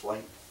and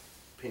slight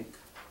pink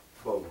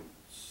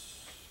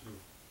bones.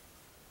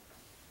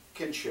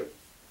 Kinship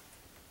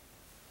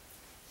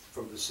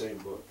from the same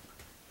book.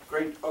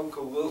 Great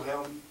Uncle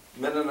Wilhelm,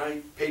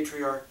 Mennonite,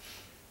 patriarch,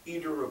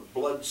 eater of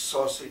blood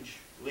sausage,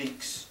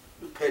 leeks,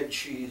 head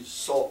cheese,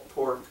 salt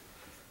pork,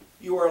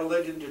 you are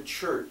led into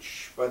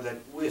church by that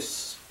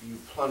wisp you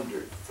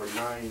plundered for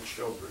 9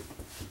 children.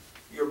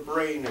 Your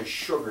brain is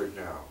sugared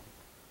now.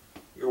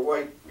 Your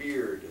white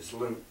beard is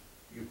limp.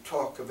 You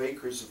talk of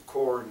acres of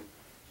corn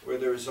where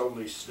there is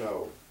only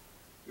snow.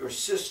 Your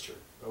sister,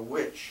 a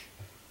witch,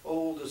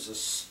 old as a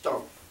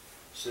stump,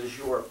 says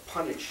you are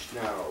punished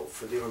now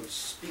for the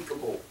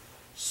unspeakable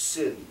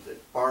sin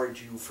that barred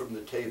you from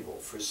the table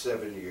for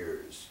 7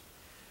 years.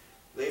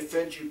 They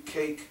fed you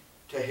cake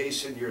to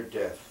hasten your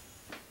death.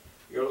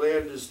 Your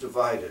land is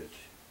divided.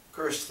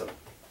 Curse them,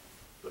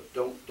 but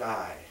don't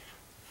die.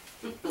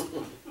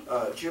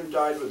 Jim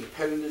died with a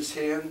pen in his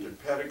hand in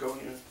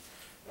Patagonia,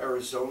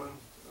 Arizona,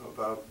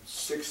 about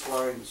 6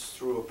 lines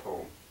through a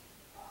poem.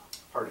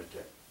 Heart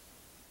attack.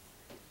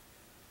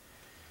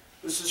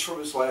 This is from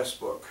his last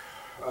book.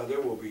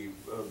 There will be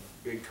a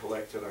big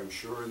collected, I'm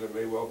sure, and there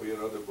may well be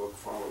another book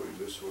following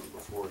this one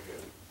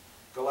beforehand.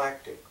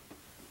 Galactic.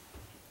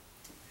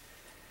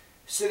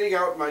 Sitting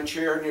out in my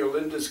chair near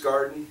Linda's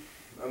garden,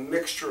 a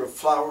mixture of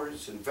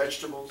flowers and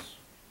vegetables,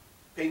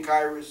 pink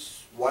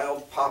iris,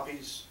 wild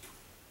poppies,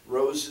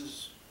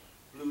 roses,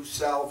 blue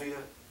salvia,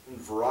 and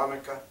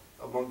veronica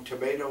among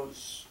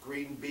tomatoes,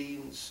 green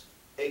beans,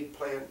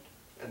 eggplant,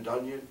 and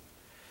onion.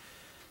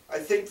 I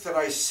think that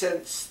I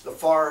sense the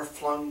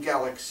far-flung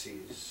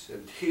galaxies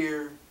and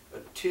hear a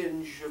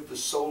tinge of the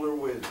solar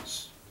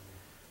winds.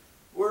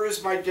 Where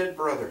is my dead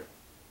brother?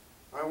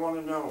 I want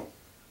to know.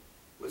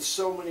 With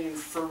so many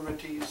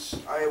infirmities,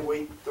 I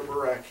await the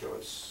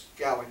miraculous.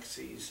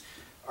 Galaxies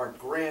are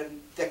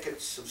grand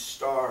thickets of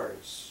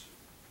stars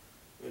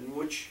in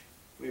which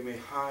we may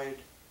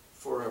hide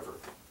forever.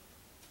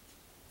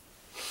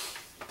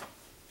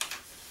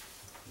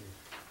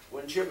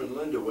 When Jim and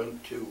Linda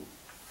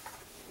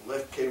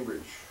left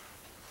Cambridge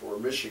for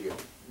Michigan,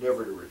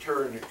 never to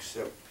return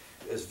except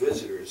as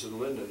visitors, and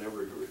Linda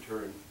never to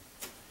return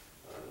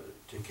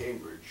to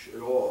Cambridge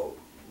at all,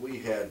 we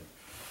had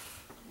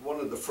one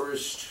of the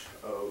first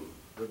of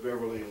the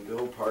Beverly and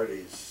Bill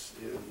parties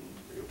in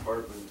the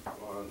apartment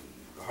on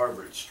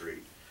Harvard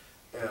Street,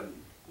 and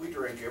we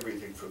drank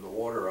everything from the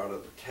water out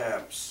of the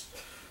taps.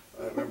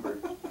 I remember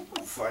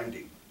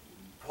finding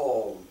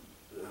Paul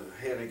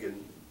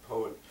Hannigan,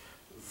 poet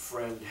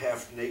friend,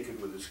 half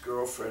naked with his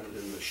girlfriend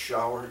in the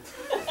shower,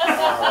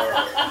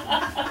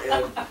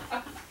 and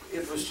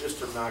it was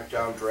just a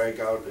knockdown, drag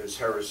out as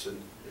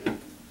Harrison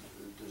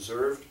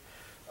deserved.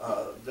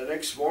 The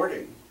next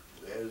morning,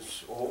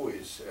 as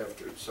always,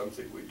 after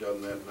something we'd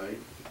done that night,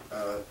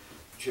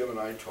 Jim and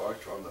I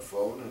talked on the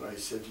phone, and I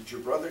said, "Did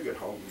your brother get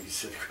home?" And he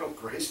said, "Oh,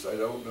 Grace, I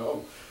don't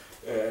know."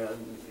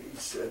 And he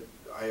said,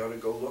 "I ought to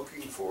go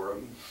looking for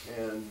him."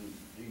 And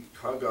he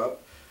hung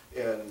up,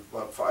 and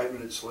about 5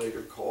 minutes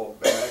later called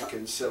back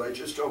and said, "I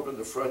just opened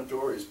the front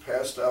door, he's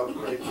passed out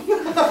right."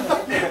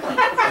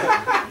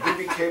 He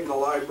became the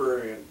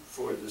librarian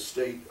for the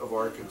state of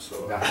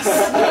Arkansas,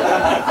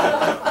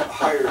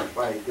 hired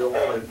by Bill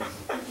Clinton.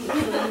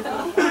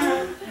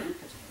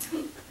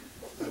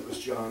 That was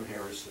John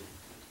Harrison.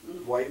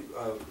 His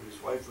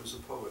wife was a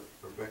poet,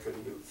 Rebecca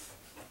Newth.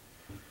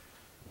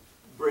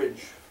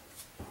 Bridge.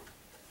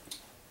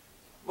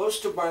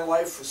 Most of my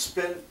life was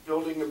spent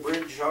building a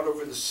bridge out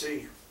over the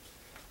sea,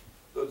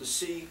 though the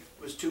sea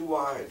was too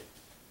wide.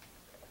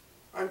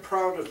 I'm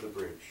proud of the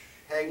bridge,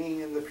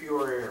 hanging in the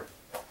pure air.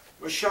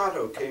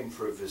 Machado came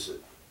for a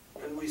visit,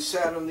 and we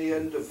sat on the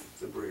end of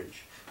the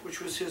bridge, which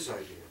was his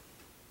idea.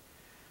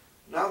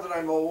 Now that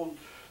I'm old,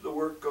 the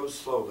work goes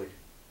slowly.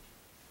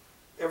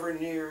 ever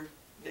nearer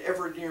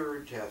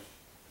death.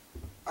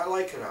 I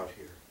like it out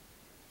here,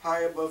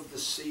 high above the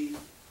sea,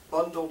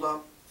 bundled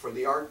up for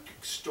the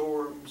Arctic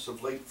storms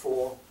of late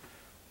fall,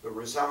 the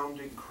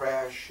resounding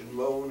crash and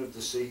moan of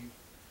the sea,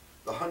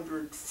 the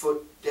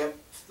 100-foot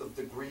depth of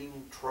the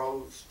green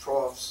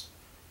troughs.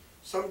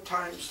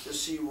 Sometimes the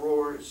sea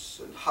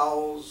roars and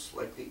howls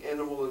like the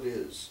animal it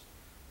is,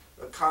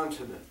 a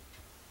continent,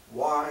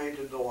 wide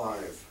and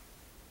alive.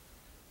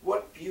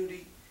 What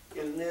beauty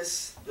in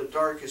this, the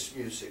darkest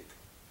music,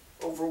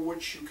 over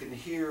which you can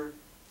hear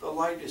the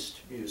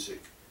lightest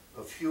music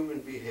of human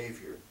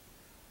behavior,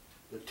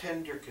 the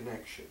tender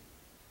connection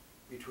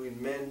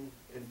between men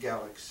and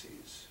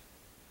galaxies.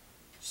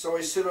 So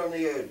I sit on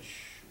the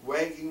edge,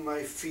 wagging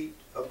my feet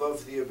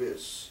above the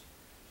abyss.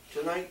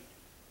 Tonight,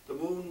 the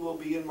moon will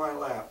be in my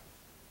lap.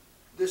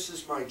 This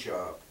is my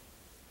job,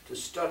 to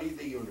study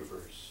the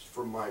universe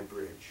from my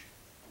bridge.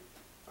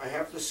 I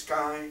have the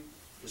sky,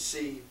 the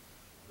sea,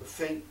 the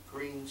faint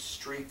green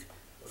streak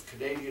of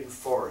Canadian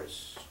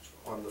forest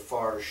on the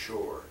far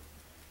shore.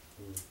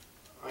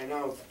 I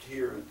now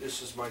hear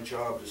this is my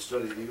job to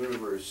study the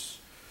universe.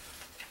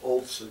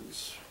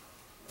 Olson's,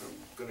 I'm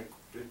going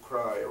to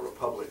cry, a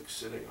republic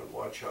sitting on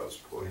Watch House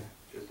Point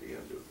at the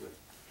end of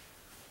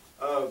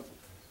the...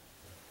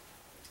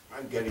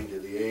 I'm getting to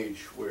the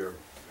age where,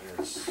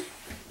 as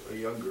a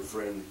younger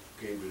friend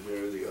came to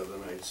dinner the other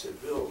night and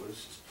said, Bill, this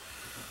is,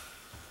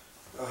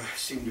 I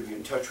seem to be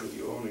in touch with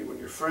you only when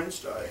your friends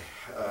die.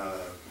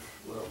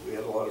 Well, we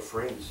had a lot of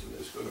friends, and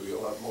there's going to be a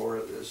lot more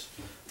of this,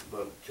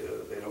 but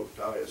they don't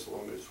die as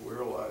long as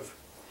we're alive.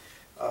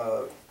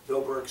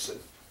 Bill Berkson,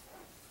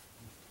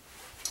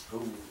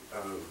 who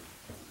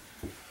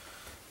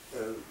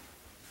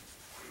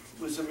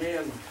was a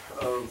man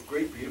of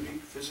great beauty,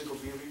 physical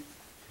beauty,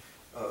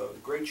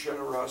 great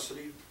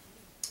generosity,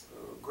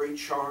 great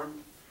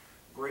charm,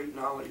 great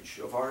knowledge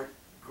of art,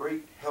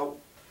 great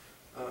help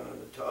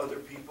to other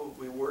people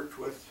we worked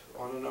with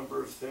on a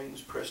number of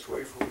things. Pressed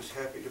Wafer was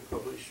happy to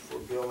publish for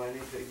Bill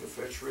anything, a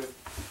fetch rip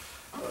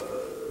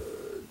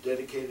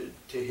dedicated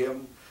to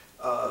him.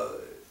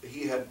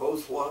 He had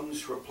both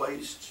lungs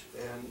replaced,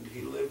 and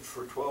he lived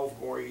for 12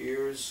 more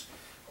years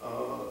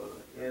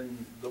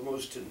in the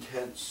most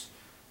intense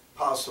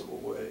possible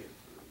way.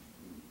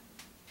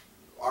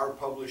 Our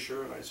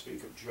publisher, and I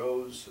speak of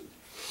Joe's, and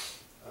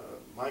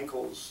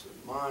Michael's,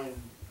 and mine,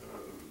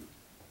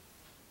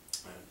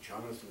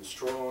 Jonathan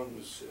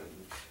Strong's,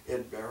 and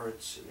Ed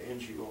Barrett's, and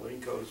Angie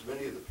Malenko's,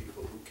 many of the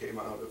people who came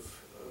out of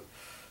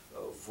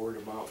word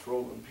of mouth.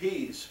 Roland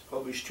Pease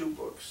published 2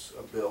 books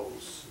of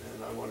Bill's,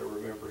 and I want to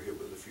remember him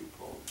with a few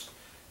poems.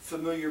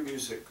 Familiar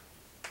music,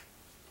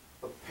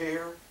 a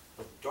pair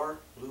of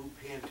dark blue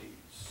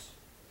panties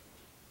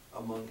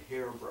among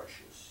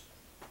hairbrushes.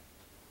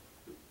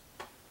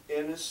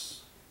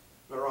 Ennis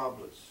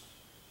Mirabilis.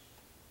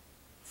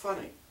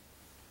 Funny.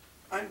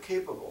 I'm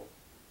capable.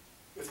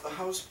 If the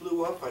house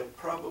blew up, I'd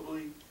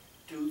probably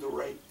do the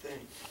right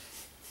thing.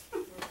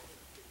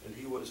 And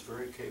he was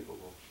very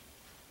capable.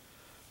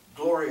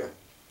 Gloria.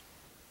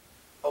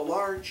 A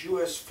large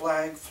U.S.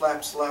 flag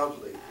flaps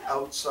loudly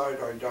outside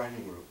our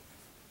dining room,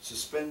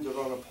 suspended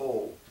on a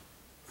pole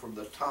from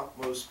the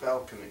topmost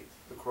balcony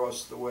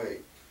across the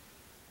way.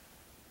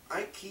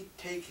 I keep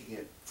taking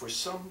it for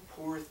some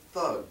poor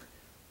thug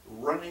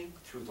running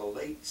through the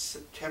late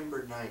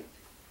September night,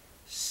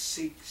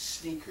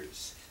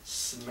 sneakers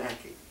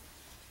smacking.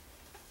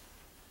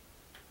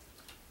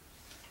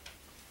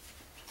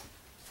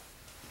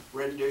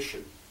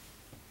 Rendition.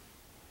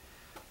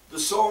 The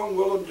song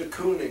Willem de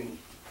Kooning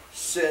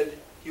said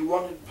he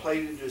wanted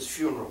played at his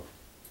funeral.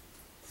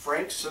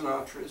 Frank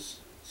Sinatra's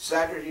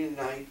Saturday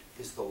night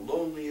is the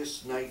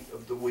loneliest night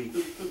of the week.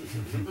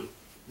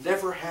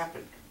 Never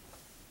happened.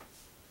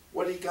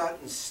 What he got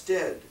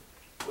instead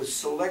was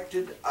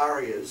selected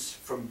arias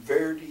from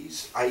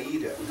Verdi's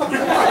Aida.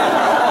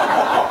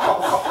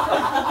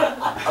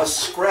 A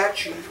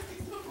scratchy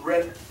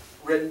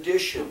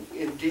rendition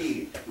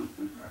indeed,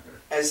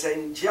 as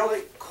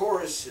angelic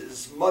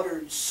choruses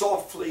muttered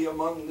softly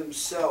among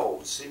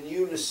themselves in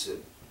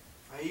unison,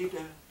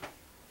 Aida,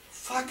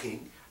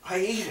 fucking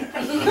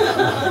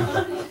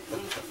Aida.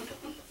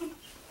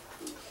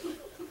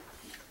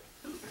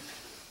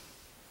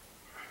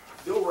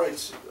 Bill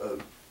writes a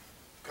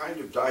kind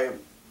of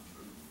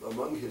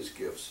among his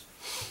gifts,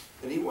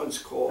 and he once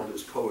called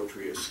his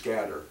poetry a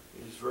scatter.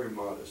 He's very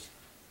modest,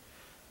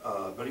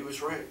 but he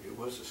was right. It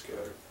was a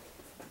scatter,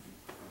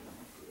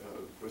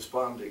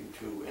 responding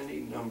to any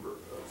number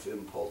of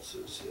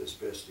impulses as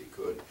best he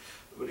could.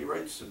 But he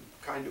writes a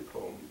kind of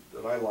poem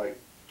that I like,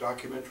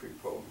 documentary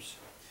poems,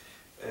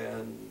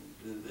 and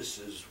this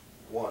is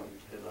one,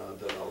 and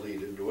then I'll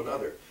lead into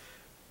another.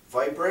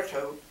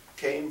 Vibretto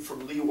came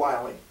from Lee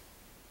Wiley.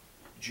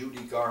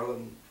 Judy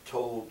Garland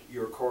told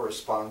your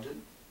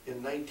correspondent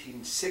in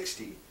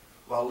 1960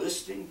 while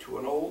listening to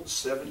an old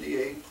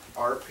 78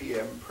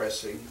 RPM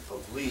pressing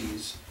of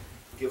Lee's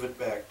Give It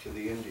Back to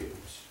the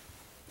Indians.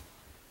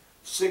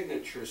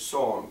 Signature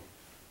song.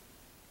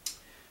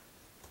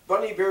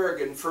 Bunny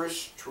Berrigan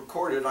first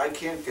recorded I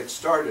Can't Get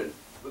Started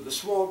with a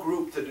small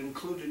group that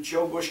included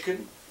Joe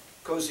Bushkin,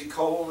 Cozy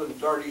Cole, and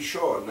Darty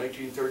Shaw in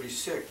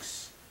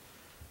 1936.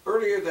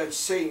 Earlier that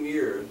same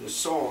year, the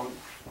song,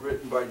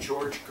 written by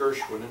George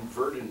Gershwin and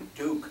Vernon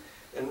Duke,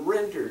 and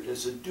rendered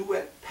as a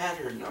duet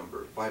pattern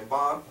number by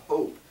Bob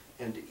Hope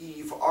and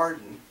Eve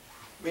Arden,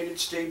 made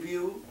its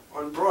debut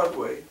on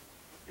Broadway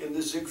in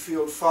the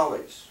Ziegfeld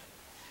Follies.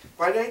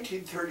 By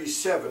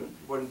 1937,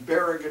 when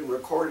Berrigan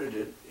recorded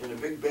it in a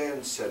big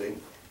band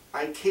setting,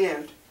 I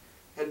Can't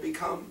had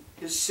become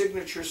his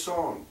signature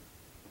song,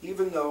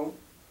 even though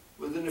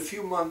within a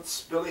few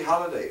months Billie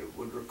Holiday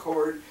would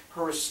record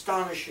her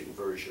astonishing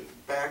version,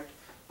 backed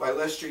by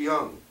Lester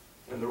Young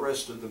and the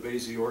rest of the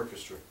Basie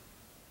Orchestra.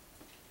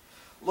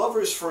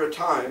 Lovers for a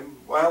time,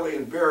 Wiley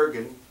and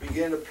Berrigan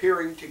began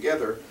appearing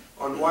together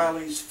on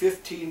Wiley's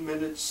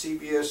 15-minute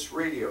CBS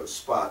radio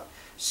spot,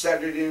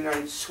 Saturday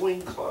Night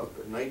Swing Club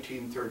in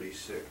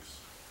 1936.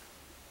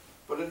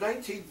 But in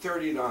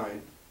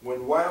 1939,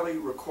 when Wiley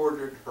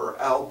recorded her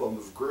album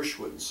of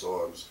Gershwin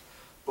songs,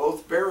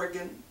 both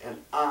Berrigan and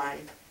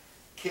I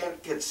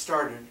Can't Get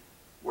Started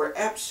were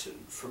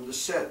absent from the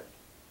set.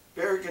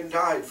 Berrigan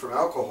died from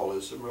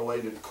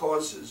alcoholism-related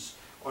causes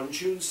on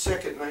June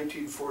 2nd,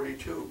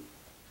 1942.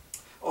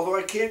 Although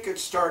I Can't Get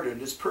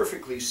Started is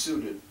perfectly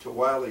suited to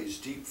Wiley's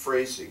deep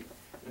phrasing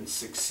and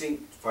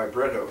succinct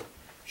vibrato,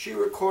 she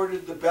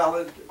recorded the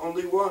ballad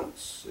only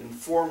once,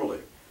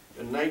 informally,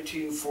 in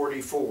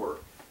 1944,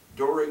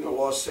 during a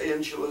Los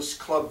Angeles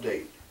club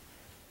date.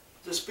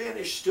 The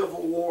Spanish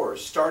Civil War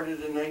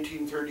started in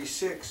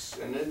 1936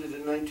 and ended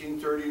in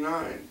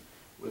 1939,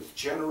 with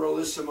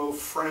Generalissimo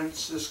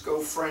Francisco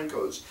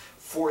Franco's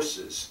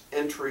forces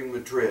entering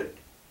Madrid.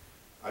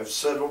 I've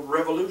settled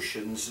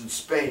revolutions in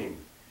Spain,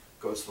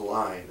 goes the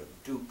line of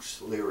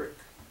Duke's lyric.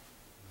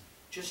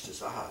 Just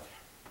as odd.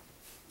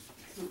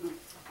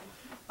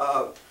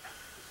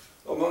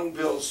 Among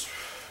Bill's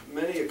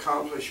many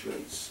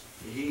accomplishments,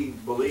 he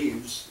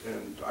believes,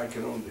 and I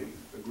can only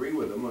agree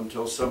with him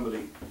until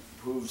somebody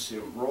proves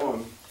him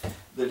wrong,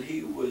 that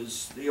he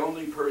was the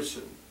only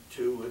person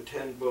to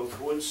attend both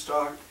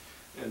Woodstock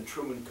and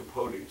Truman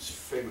Capote's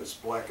famous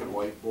black and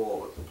white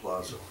ball at the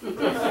Plaza. He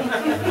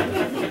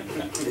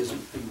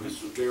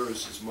was there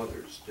as his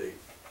mother's date.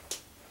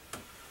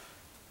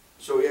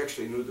 So he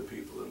actually knew the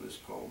people in this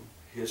poem,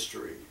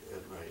 History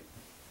at Night.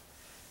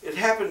 It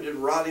happened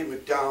in Roddy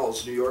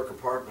McDowell's New York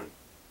apartment.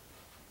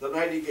 The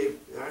night he gave,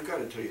 I've got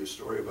to tell you a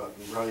story about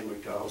Roddy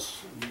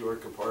McDowell's New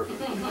York apartment.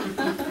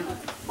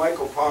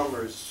 Michael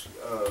Palmer's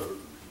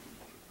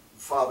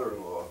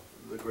father-in-law,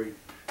 the great,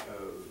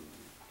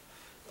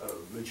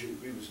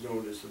 he was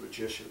known as the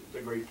magician,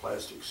 the great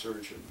plastic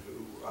surgeon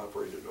who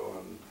operated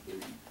on the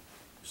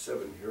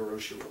 7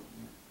 Hiroshima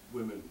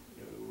women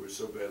who were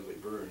so badly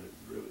burned, it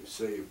really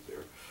saved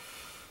their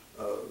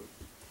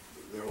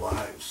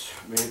lives,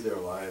 made their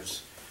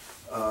lives.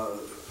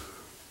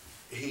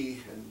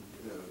 He and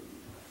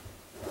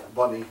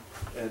Bunny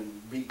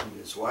and Beaton,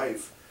 his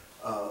wife,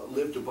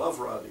 lived above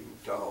Roddy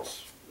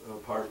McDowell's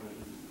apartment.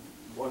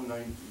 And one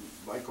night,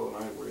 Michael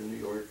and I were in New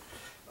York,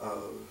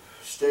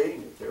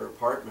 staying at their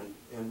apartment,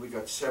 and we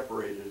got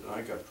separated, and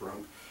I got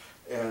drunk,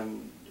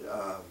 and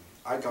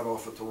I got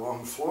off at the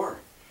wrong floor.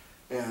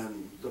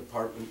 And the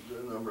apartment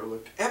number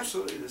looked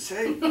absolutely the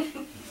same.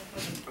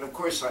 And of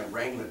course I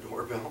rang the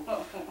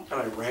doorbell.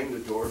 And I rang the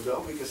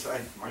doorbell because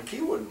my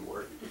key wouldn't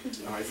work.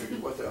 And I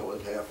figured what the hell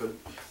had happened.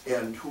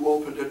 And who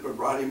opened it but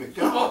Roddy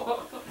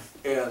McDowell?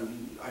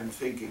 And I'm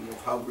thinking of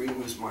how green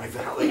was my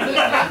valley.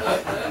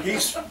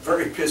 He's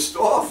very pissed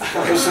off.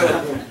 I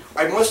said,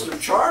 I must have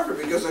charmed her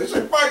because I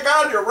said, my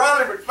God, you're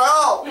Roddy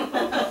McDowell.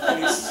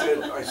 And he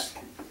said,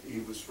 he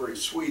was very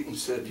sweet and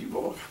said, you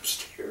go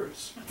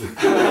upstairs.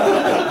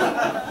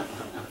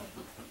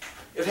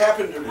 It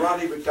happened in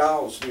Roddy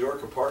McDowell's New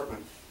York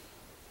apartment,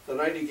 the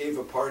night he gave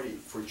a party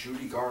for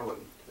Judy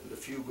Garland and a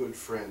few good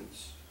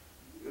friends.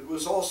 It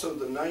was also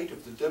the night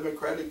of the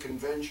Democratic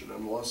Convention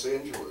in Los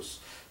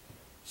Angeles,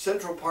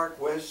 Central Park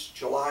West,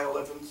 July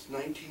 11th,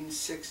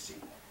 1960.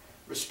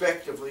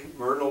 Respectively,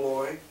 Myrna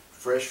Loy,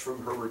 fresh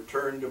from her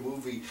return to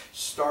movie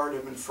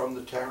stardom and From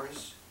the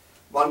Terrace,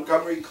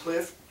 Montgomery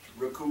Clift,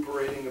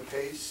 recuperating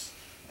apace.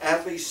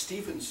 Adlai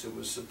Stevenson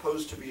was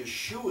supposed to be a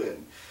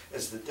shoo-in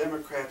as the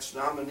Democrats'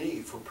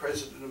 nominee for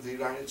President of the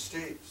United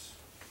States.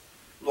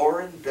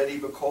 Lauren, Betty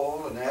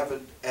McCall, an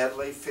avid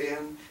Adlai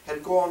fan,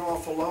 had gone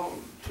off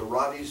alone to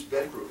Roddy's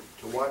bedroom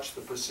to watch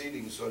the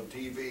proceedings on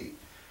TV.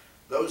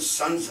 Those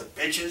sons of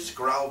bitches,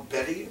 growled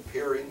Betty,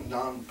 appearing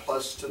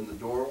nonplussed in the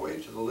doorway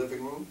to the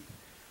living room.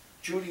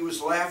 Judy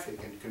was laughing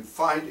and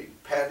confiding,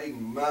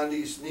 patting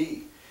Mandy's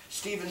knee.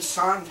 Stephen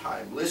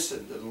Sondheim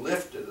listened and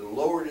lifted and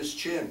lowered his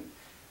chin.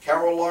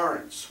 Carol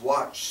Lawrence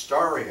watched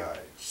starry-eyed,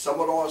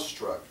 somewhat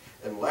awestruck,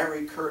 and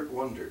Larry Kurt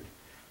wondered.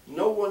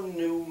 No one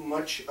knew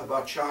much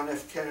about John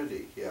F.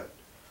 Kennedy yet.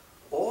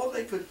 All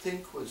they could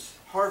think was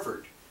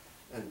Harvard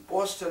and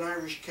Boston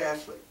Irish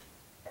Catholic.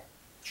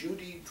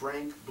 Judy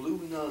drank Blue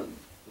Nun,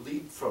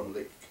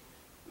 Liebfraumlich,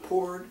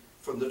 poured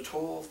from the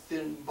tall,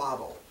 thin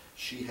bottle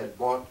she had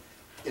bought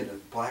in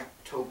a black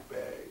tote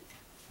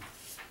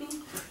bag.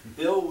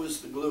 Bill was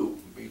the glue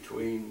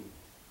between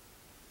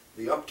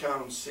the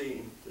uptown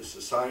scene, the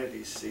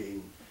society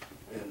scene,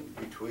 and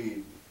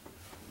between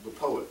the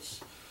poets.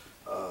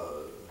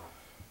 The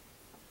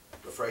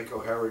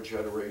Franco Harrod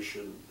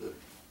generation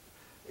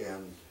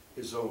and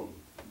his own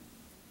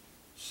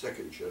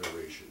second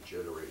generation.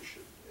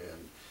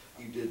 And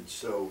he did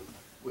so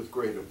with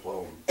great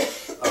aplomb.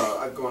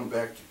 I've gone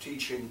back to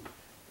teaching,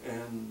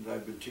 and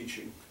I've been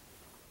teaching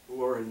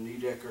Lorine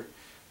Niedecker,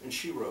 and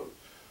she wrote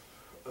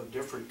a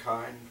different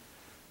kind,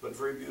 but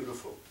very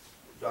beautiful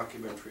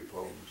documentary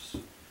poems.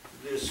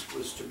 This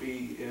was to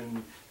be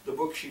in the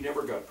book she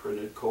never got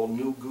printed called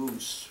New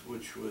Goose,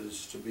 which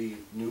was to be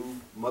new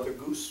Mother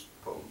Goose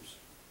poems.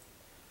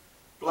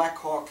 Black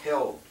Hawk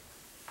held,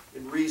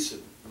 in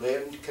reason,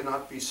 land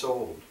cannot be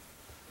sold,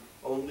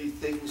 only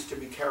things to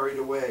be carried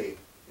away,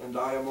 and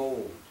I am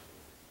old.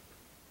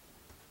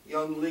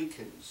 Young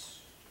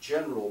Lincoln's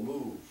general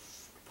move,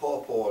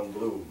 pawpaw and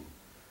bloom,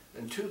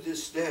 and to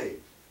this day,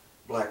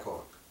 Black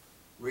Hawk,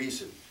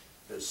 reason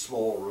has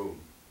small room.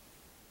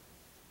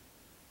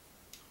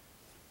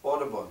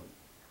 Audubon,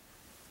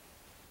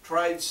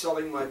 tried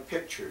selling my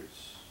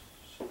pictures,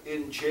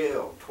 in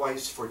jail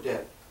twice for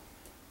debt.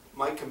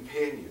 My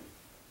companion,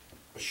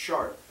 a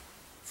sharp,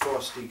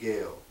 frosty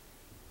gale.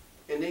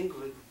 In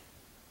England,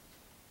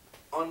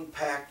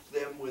 unpacked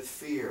them with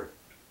fear.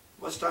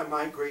 Must I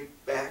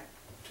migrate back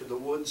to the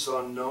woods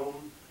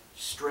unknown,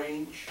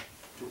 strange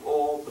to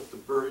all but the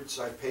birds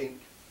I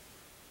paint?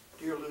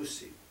 Dear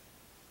Lucy,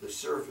 the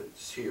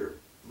servants here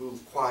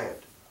move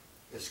quiet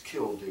as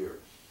killdeer.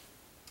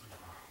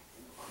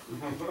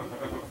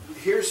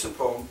 Here's a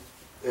poem.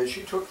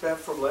 She took that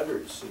from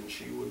letters, and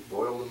she would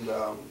boil them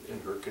down in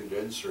her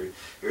condensery.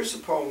 Here's a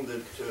poem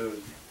that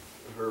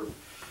her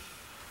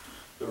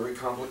very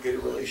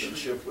complicated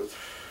relationship with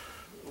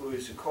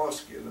Louis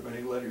Zukowski and the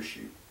many letters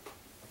she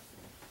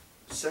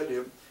sent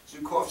him.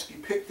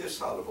 Zukowski picked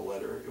this out of a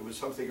letter. It was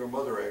something her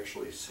mother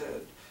actually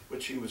said,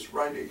 but she was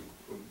writing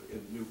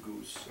in New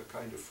Goose, a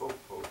kind of folk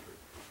poetry.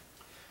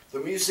 The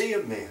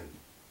museum man.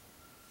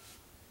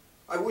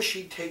 I wish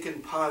he'd taken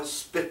Pa's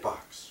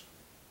spitbox.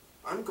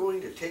 I'm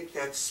going to take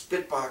that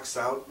spitbox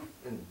out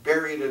and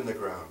bury it in the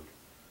ground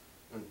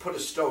and put a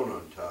stone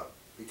on top,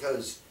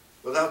 because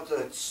without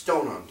that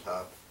stone on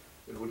top,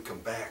 it would come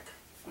back.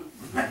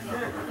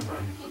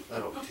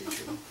 That'll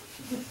teach him.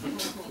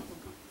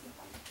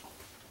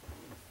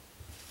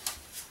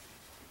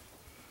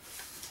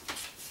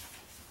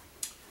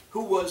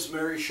 Who was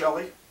Mary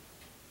Shelley?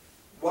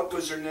 What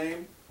was her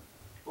name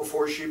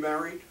before she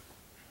married?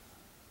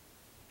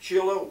 She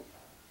eloped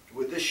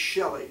with this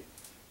Shelley.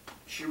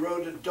 She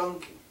rode a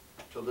donkey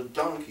till the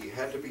donkey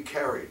had to be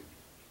carried.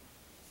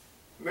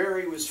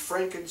 Mary was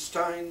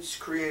Frankenstein's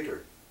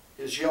creator,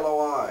 his yellow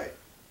eye,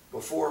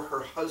 before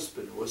her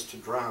husband was to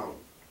drown.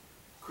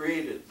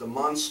 Created the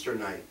monster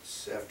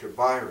nights after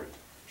Byron,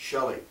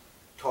 Shelley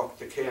talked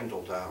the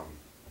candle down.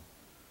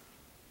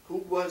 Who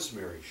was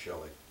Mary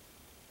Shelley?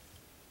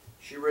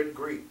 She read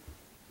Greek,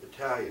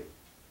 Italian.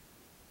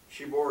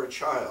 She bore a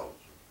child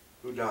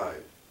who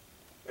died,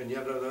 and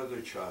yet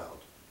another child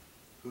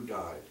who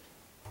died.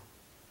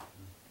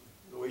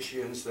 The way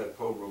she ends that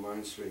poem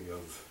reminds me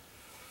of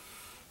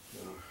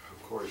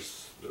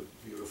course, the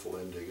beautiful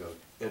ending of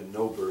 "And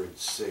no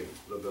birds sing,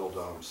 la belle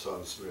dame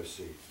sans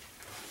merci."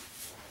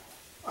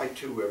 I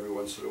too, every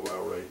once in a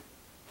while, write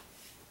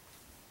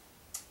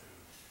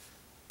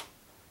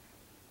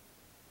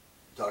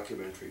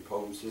documentary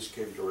poems. This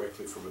came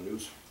directly from a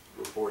news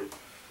report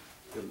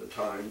in the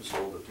Times.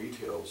 All the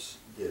details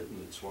did,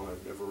 and it's one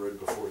I've never read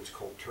before. It's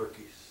called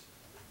Turkeys.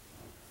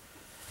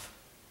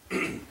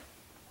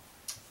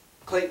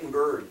 Clayton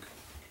Berg,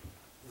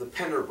 the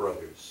Penner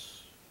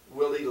brothers,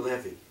 Willie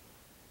Levy,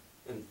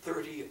 and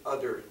 30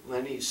 other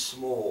Lenny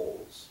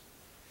Smalls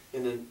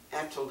in an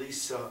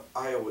Atalisa,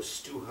 Iowa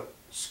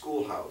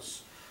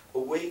schoolhouse,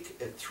 awake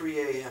at 3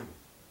 a.m.,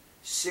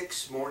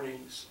 6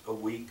 mornings a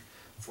week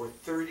for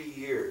 30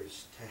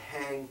 years to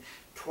hang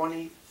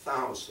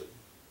 20,000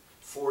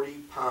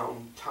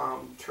 40-pound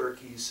tom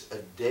turkeys a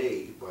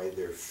day by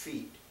their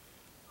feet,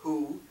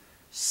 who,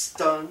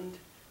 stunned,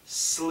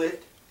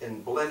 slit,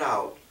 and bled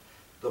out,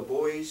 the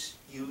boys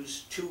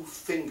used 2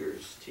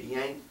 fingers to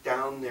yank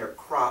down their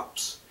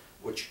crops,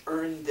 which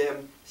earned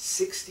them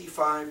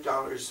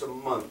 $65 a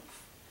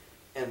month,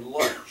 and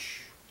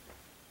lunch,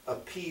 a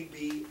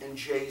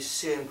PB&J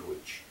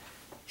sandwich,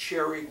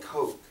 cherry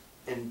Coke,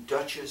 and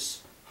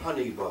Duchess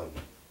honey bun.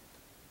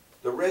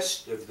 The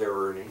rest of their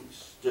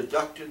earnings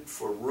deducted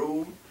for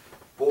room,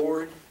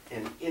 board,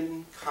 and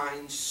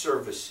in-kind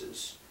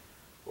services,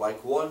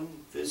 like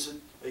 1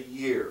 visit a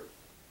year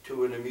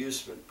to an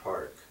amusement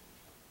park.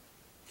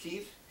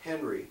 Keith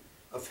Henry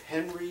of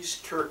Henry's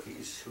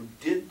Turkeys, who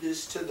did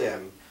this to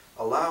them,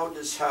 allowed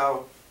us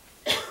how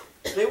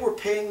they were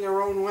paying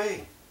their own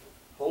way,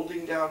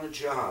 holding down a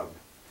job,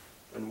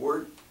 and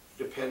weren't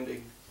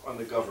depending on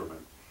the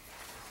government.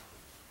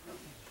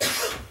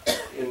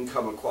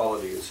 Income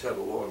equality has had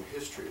a long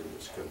history in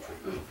this country.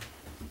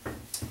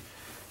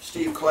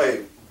 Steve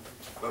Clay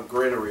of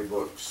Granary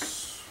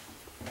Books.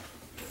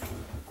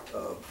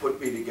 put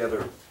me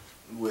together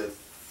with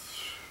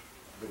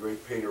the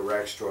great painter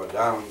Rackstraw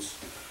Downs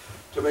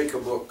to make a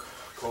book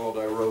called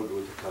I Rode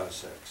with the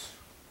Cossacks.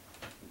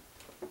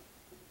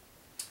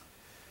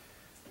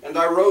 And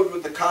I rode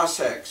with the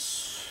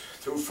Cossacks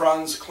through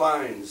Franz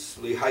Klein's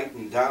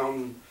Lehighton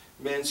down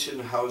Mansion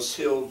House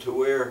Hill to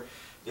where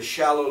the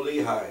shallow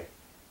Lehigh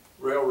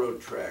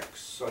railroad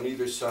tracks on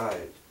either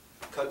side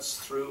cuts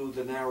through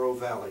the narrow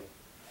valley.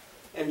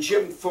 And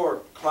Jim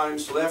Thorpe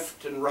climbs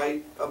left and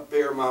right up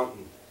Bear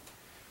Mountain.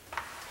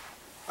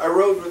 I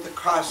rode with the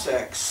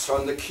Cossacks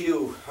on the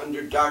queue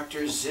under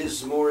Dr.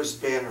 Zizmore's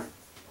banner,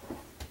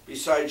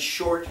 beside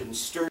short and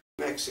sturdy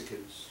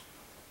Mexicans,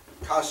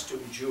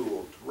 costume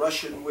jeweled,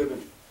 Russian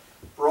women,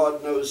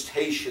 broad-nosed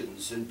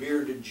Haitians and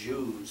bearded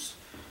Jews.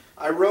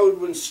 I rode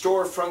when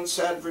storefronts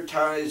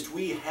advertised,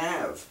 "We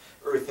have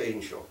Earth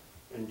Angel,"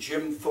 and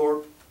Jim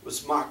Thorpe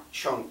was Mock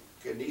Chunk,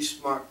 and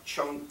East Mock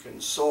Chunk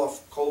and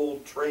soft,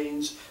 cold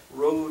trains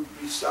rode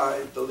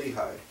beside the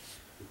Lehigh.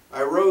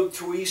 I rode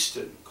through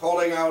Easton,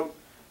 calling out,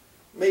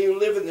 "May you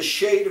live in the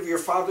shade of your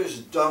father's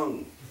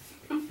dung,"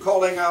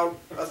 calling out,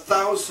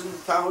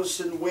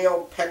 "1,000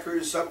 whale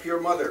peckers up your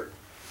mother."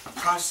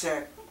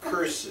 Cossack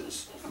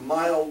curses,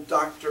 mild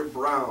Dr.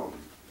 Brown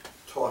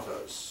taught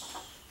us.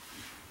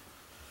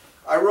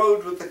 I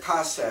rode with the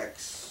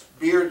Cossacks,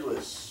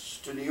 beardless,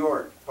 to New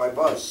York by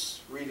bus,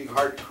 reading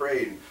Hart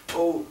Crane,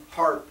 "Oh,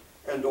 harp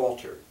and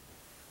altar,"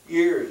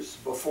 years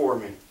before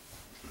me.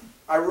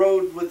 I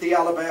rode with the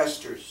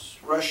Alabasters,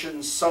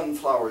 Russian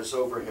sunflowers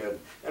overhead,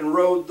 and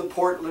rode the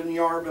Portland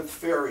Yarmouth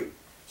Ferry,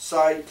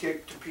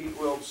 sidekick to Pete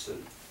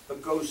Wilson, a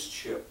ghost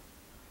ship,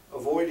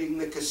 avoiding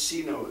the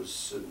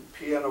casinos and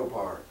piano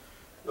bar.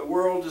 The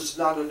world is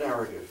not a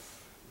narrative,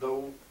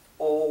 though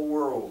all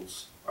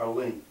worlds are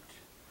linked.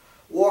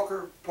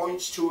 Walker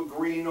points to a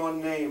green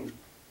unnamed.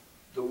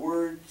 The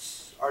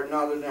words are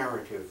not a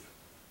narrative.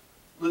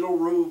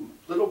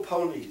 Little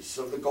ponies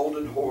of the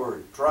Golden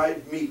Horde,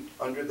 dried meat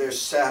under their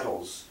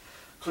saddles,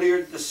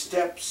 cleared the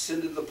steppes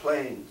into the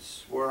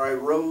plains, where I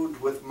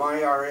rode with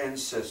our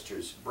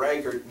ancestors,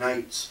 braggart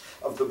knights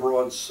of the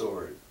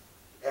broadsword.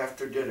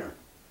 After dinner,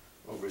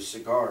 over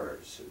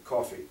cigars and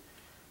coffee,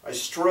 I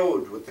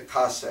strode with the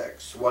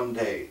Cossacks one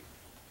day,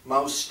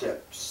 mouse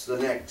steps the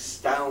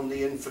next, down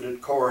the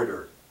infinite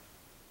corridor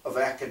of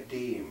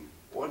academe.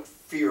 What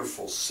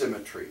fearful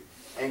symmetry,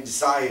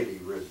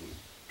 anxiety-ridden,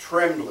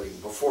 trembling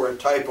before a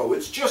typo.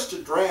 It's just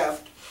a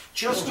draft,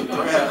 just a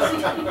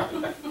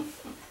draft.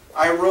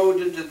 I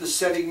rode into the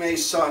setting May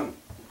sun,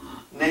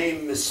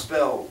 name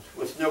misspelled,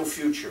 with no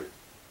future.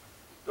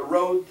 The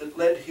road that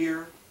led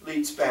here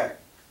leads back,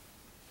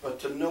 but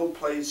to no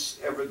place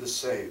ever the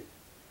same.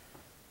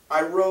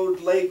 I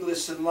rode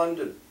legless in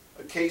London,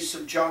 a case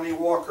of Johnny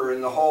Walker in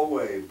the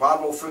hallway,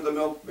 bottle for the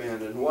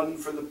milkman, and one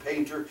for the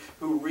painter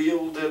who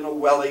reeled in a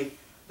welly,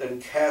 then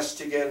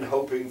cast again,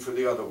 hoping for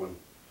the other one.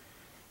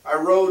 I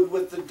rode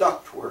with the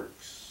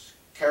ductworks,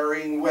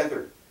 carrying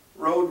weather,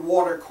 rode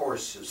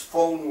watercourses,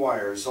 phone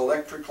wires,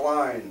 electric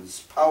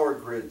lines, power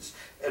grids,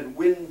 and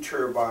wind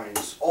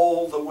turbines,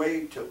 all the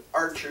way to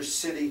Archer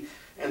City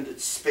and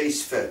its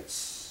space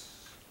fence.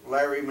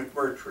 Larry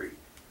McMurtry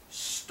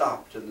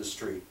stopped in the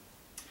street.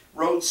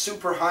 Rode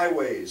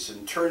superhighways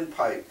and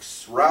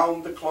turnpikes,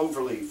 round the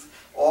Cloverleaf,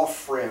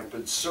 off-ramp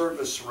and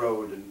service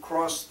road, and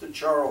crossed the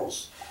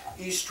Charles,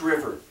 East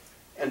River,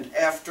 and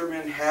after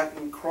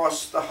Manhattan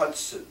crossed the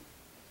Hudson,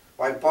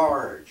 by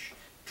barge,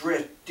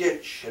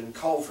 ditch and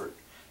culvert,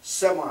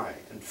 semi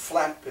and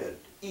flatbed,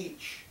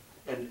 each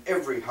and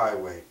every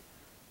highway,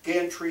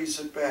 gantries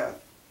at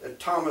Bath, at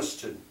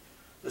Thomaston,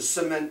 the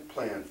cement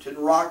plant, in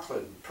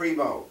Rockland,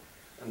 Primo,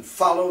 and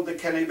followed the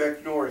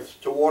Kennebec north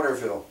to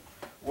Waterville,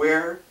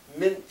 where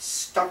mint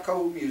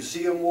stucco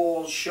museum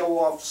walls show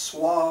off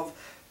suave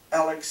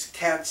Alex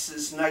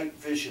Katz's night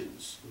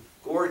visions,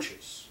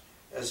 gorgeous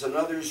as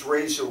another's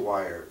razor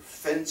wire,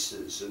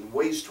 fences and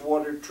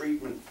wastewater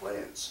treatment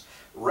plants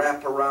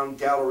wrap around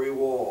gallery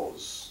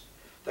walls.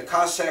 The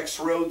Cossacks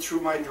rode through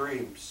my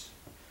dreams,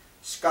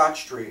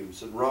 Scotch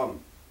dreams and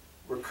rum,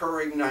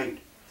 recurring night,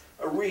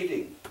 a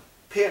reading,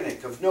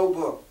 panic of no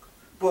book,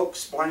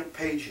 books, blank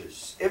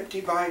pages,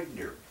 empty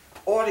binder,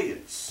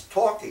 audience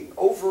talking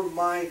over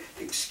my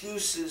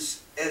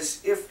excuses as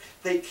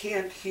if they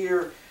can't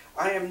hear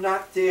I am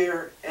not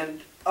there,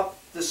 and up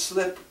the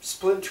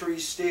splintery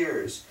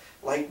stairs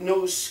like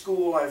no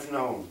school I've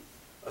known,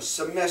 a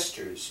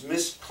semester's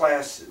missed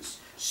classes,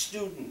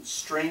 students,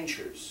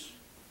 strangers,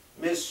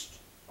 mist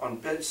on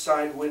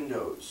bedside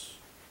windows,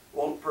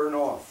 won't burn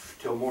off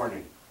till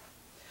morning.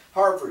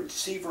 Harvard,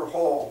 Seaver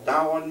Hall,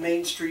 now on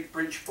Main Street,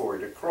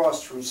 Bridgeport,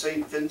 across from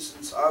St.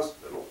 Vincent's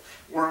Hospital,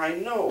 where I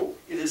know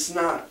it is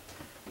not.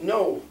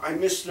 No, I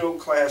miss no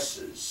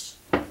classes,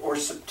 or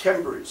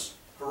September's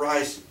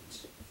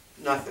horizons,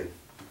 nothing.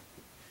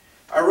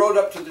 I rode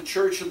up to the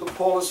Church of the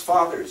Paulist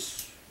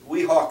Fathers,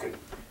 Weehawken,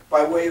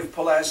 by way of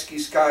Pulaski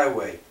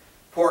Skyway,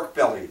 pork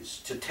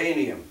bellies,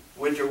 titanium,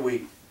 winter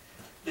wheat.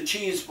 The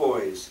Cheese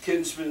Boys,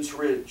 Kinsman's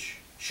Ridge,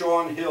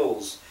 Shawn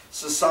Hills,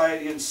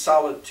 Society and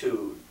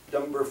Solitude,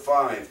 number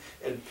 5,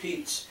 and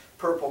Pete's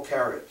purple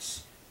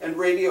carrots, and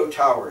radio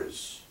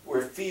towers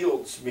where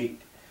fields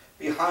meet,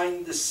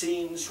 behind the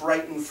scenes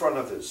right in front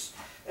of us,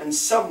 and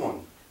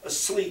someone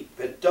asleep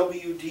at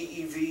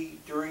WDEV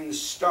during the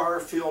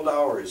star-filled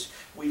hours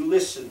we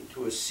listen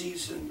to a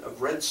season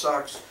of Red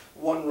Sox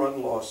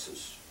one-run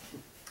losses.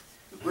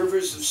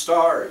 Rivers of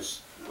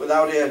stars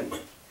without end.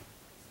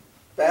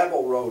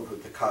 Babel rode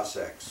with the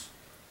Cossacks,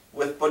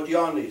 with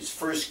Budionny's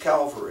First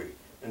Cavalry,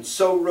 and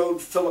so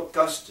rode Philip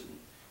Guston,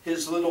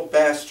 his little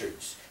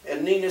bastards,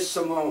 and Nina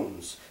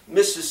Simone's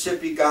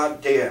Mississippi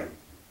Goddamn.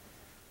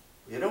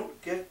 You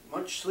don't get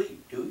much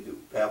sleep, do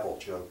you? Babel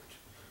joked.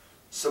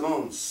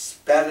 Simone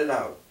spat it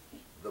out.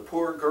 The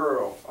poor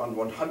girl on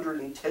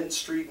 110th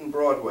Street and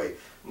Broadway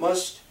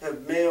must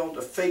have mailed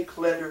a fake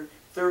letter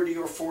 30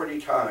 or 40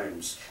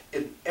 times,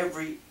 in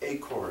every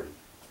acorn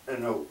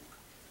an oak,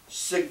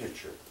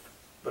 signature,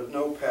 but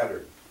no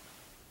pattern.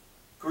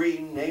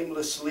 Green,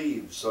 nameless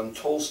leaves on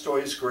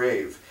Tolstoy's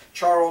grave,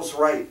 Charles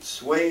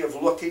Wright's way of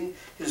looking,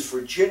 his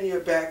Virginia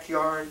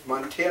backyard,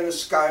 Montana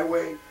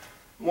skyway,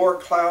 more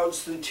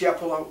clouds than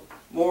Tiepolo,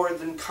 more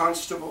than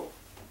Constable.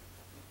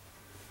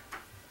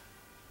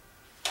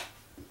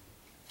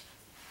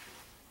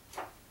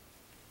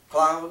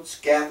 Clouds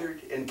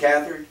gathered and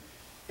gathered,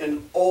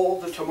 in all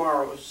the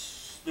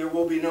tomorrows there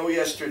will be no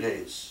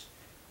yesterdays.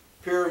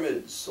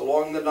 Pyramids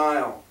along the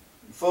Nile,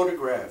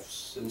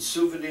 photographs and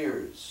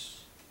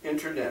souvenirs,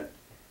 internet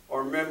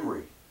or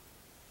memory.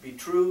 Be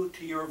true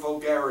to your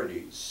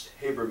vulgarities,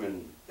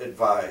 Haberman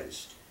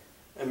advised.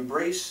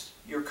 Embrace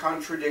your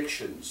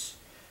contradictions.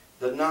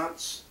 The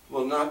knots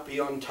will not be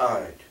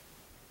untied.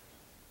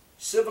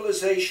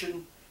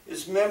 Civilization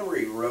is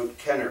memory, wrote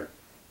Kenner,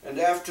 and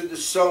after the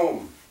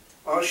Somme,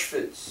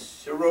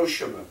 Auschwitz,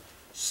 Hiroshima,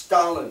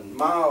 Stalin,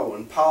 Mao,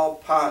 and Pol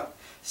Pot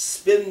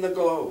spin the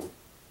globe.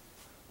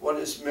 What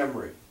is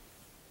memory?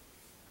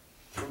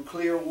 Through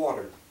clear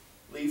water,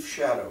 leaf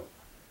shadow,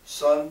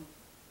 sun,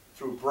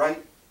 through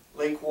bright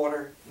lake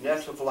water,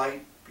 net of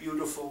light,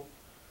 beautiful,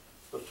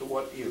 but to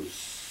what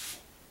use?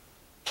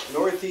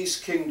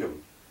 Northeast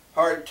Kingdom,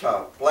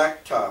 hardtop,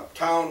 blacktop,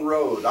 town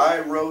road, I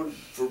Road,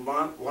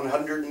 Vermont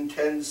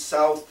 110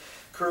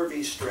 south,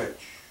 curvy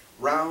stretch,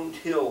 round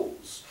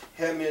hills,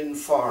 hem-in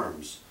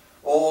farms,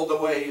 all the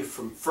way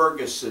from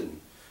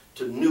Ferguson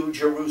to New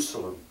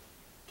Jerusalem,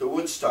 to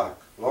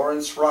Woodstock,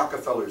 Lawrence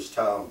Rockefeller's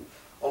town,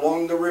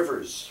 along the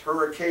rivers,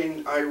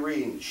 Hurricane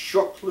Irene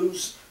shook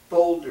loose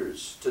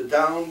boulders to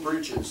down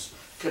bridges,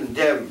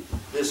 condemn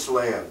this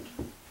land.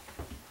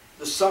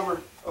 The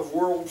summer of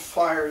world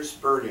fires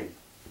burning,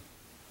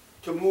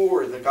 to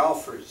Moore the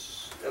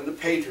golfers and the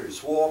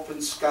painters, Walp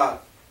and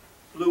Scott,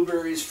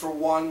 blueberries for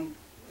one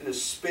in a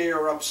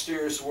spare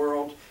upstairs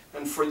world,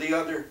 and for the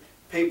other,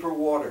 paper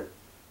water,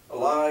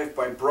 alive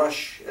by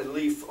brush and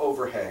leaf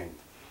overhang.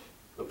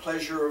 The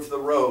pleasure of the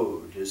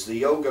road is the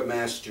yoga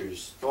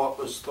master's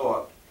thoughtless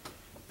thought.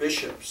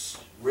 Bishops,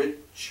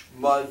 rich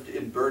mud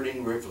in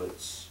burning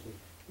rivulets.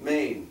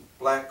 Maine,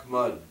 black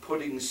mud,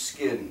 pudding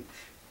skin.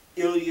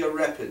 Ilya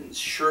Repin's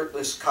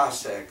shirtless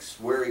Cossacks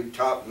wearing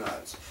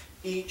topknots.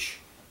 Each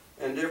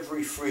and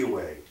every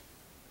freeway.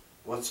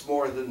 What's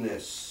more than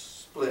this?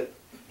 Split,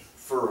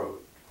 furrowed,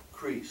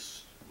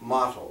 creased,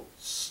 mottled,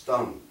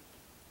 stung.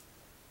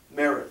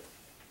 Merritt,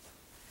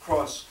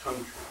 cross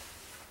country,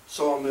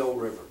 Sawmill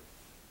River,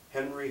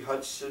 Henry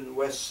Hudson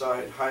West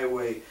Side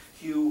Highway,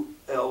 Hugh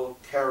L.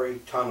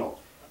 Carey Tunnel,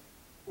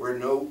 where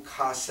no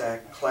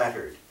Cossack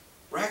clattered.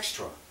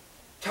 Rackstraw,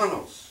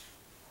 tunnels.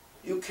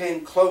 You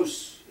came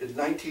close in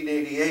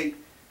 1988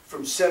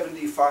 from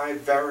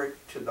 75 Varick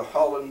to the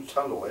Holland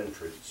Tunnel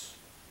entrance.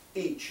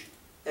 Each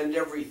and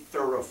every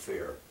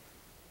thoroughfare.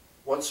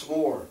 What's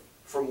more,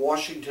 from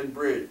Washington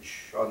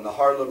Bridge on the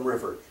Harlem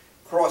River,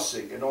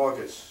 crossing in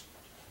August,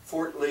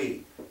 Fort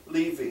Lee,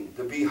 leaving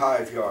the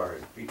Beehive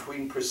Yard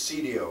between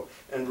Presidio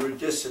and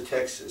Rudissa,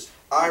 Texas.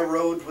 I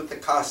rode with the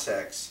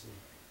Cossacks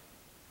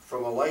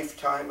from a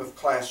lifetime of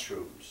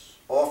classrooms,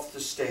 off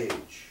the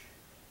stage,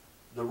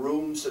 the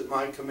rooms at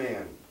my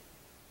command,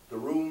 the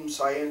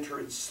rooms I enter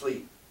and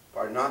sleep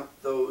are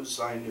not those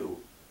I knew.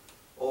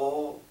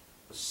 All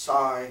a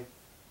sigh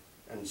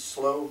and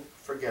slow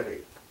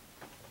forgetting.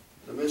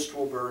 The mist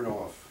will burn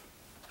off,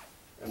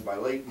 and by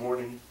late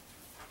morning,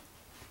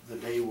 the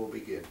day will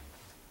begin.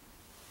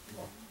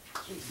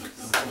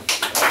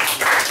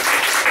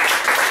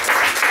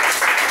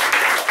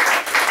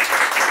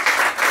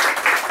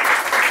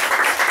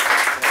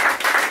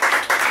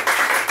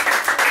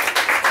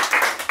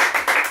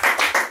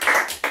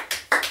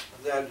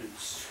 That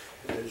is,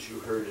 as you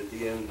heard at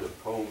the end, a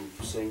poem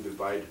saying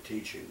goodbye to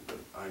teaching, but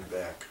I'm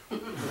back.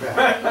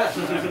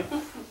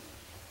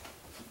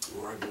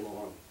 Where I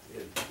belong,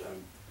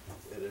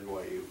 at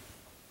NYU.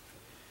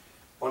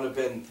 On a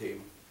Ben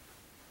theme.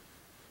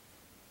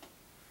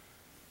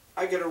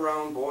 I get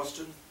around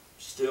Boston,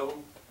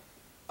 still,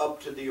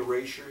 up to the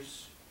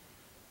erasures,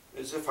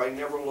 as if I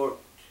never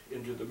looked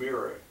into the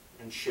mirror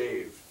and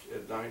shaved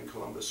at 9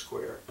 Columbus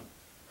Square.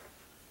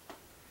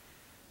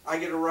 I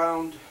get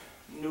around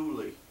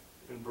Newly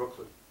in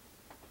Brooklyn,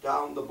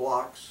 down the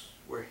blocks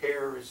where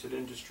hair is an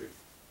industry.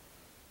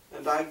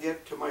 And I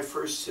get to my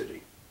first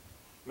city,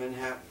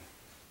 Manhattan.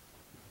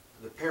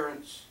 The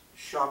parents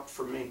shopped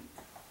for mink,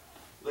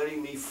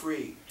 letting me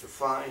free to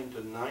find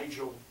a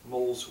Nigel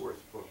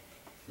Molesworth book.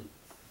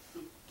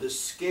 The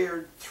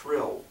scared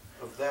thrill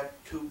of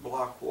that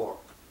 2-block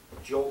walk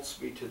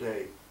jolts me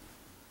today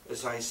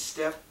as I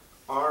step,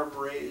 arm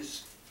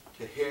raised,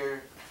 to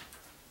hair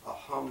a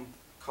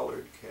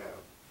hum-colored cab.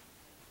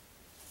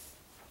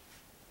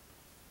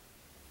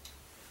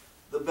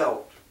 The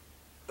belt,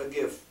 a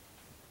gift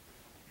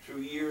through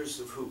years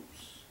of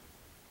hoops.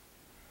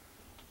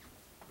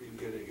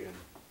 Read it again.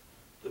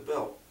 The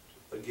belt,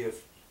 a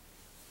gift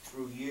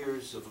through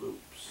years of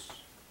loops.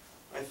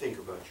 I think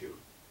about you.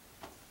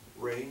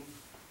 Rain,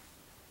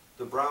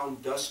 the brown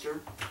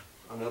duster,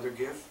 another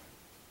gift.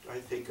 I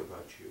think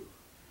about you.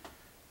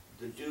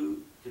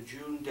 The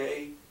June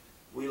day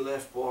we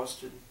left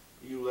Boston,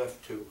 you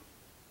left too.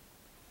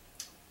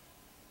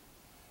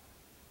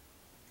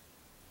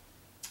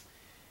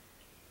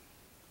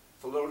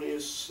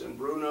 Thelonious and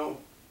Bruno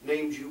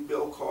named you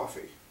Bill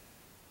Coffee.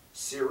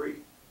 Siri,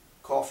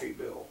 Coffee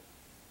Bill.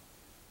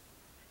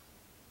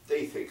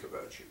 They think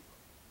about you.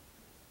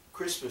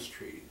 Christmas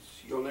trees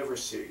you'll never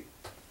see,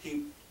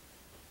 heaped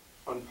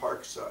on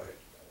Parkside.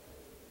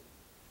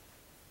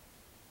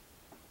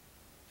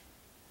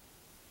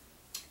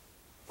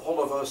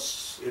 All of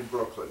us in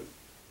Brooklyn.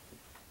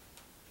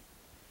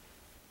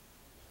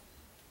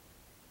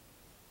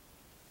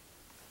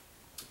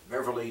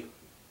 Beverly,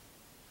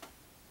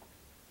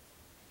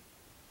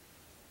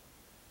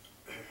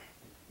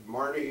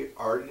 Marnie,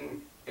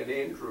 Arden, and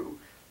Andrew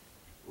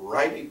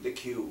riding the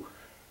queue,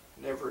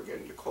 never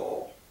again to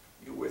call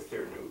you with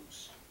their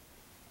news.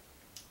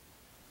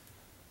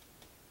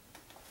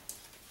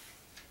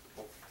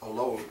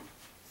 Alone,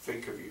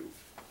 think of you.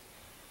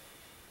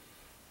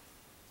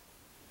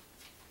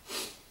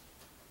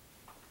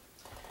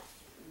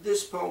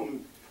 This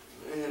poem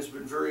has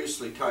been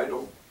variously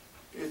titled.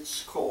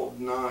 It's called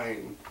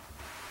 9,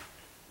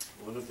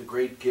 one of the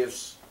great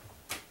gifts.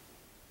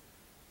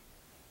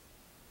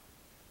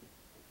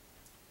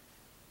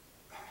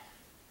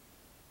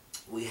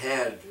 We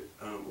had,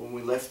 when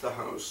we left the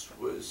house,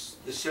 was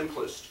the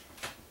simplest.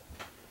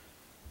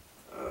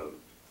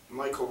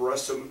 Michael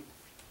Russum,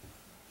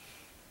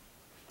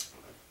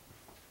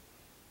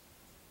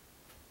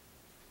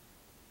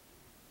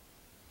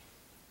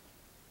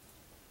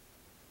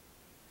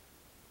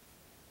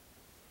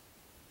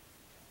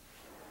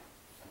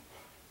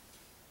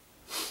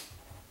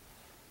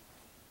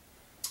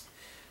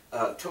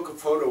 took a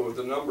photo of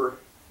the number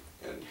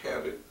and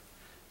had it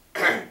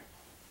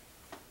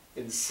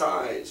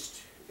incised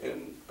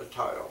in a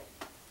tile.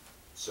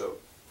 So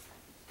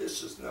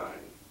this is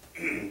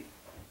 9.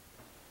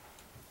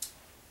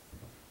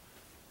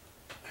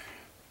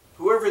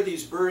 Whoever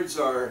these birds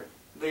are,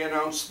 they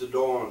announce the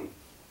dawn.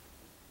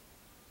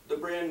 The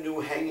brand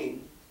new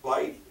hanging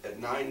light at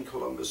 9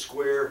 Columbus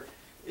Square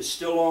is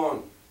still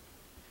on.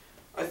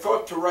 I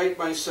thought to write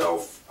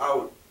myself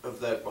out of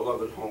that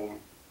beloved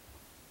home.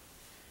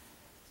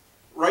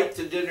 Write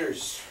the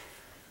dinners,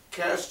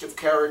 cast of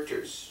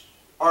characters,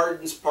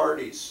 Arden's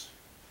parties,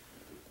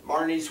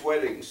 Marnie's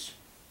weddings,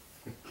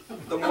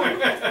 the morning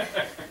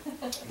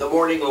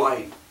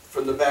light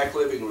from the back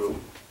living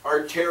room,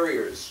 our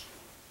terriers,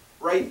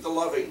 write the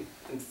loving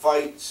and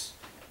fights,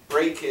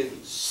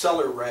 break-ins,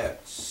 cellar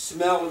rats,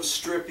 smell of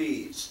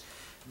strippies,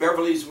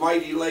 Beverly's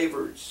mighty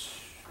labors,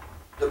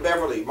 the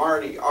Beverly,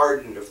 Marnie,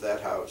 Arden of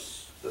that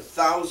house, the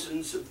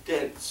thousands of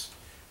dents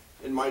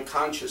in my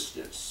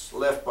consciousness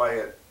left by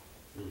it.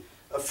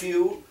 A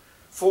few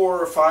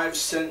 4 or 5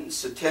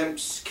 sentence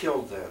attempts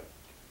killed that.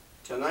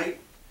 Tonight,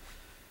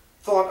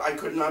 thought I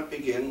could not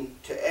begin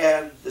to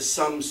add the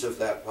sums of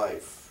that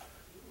life.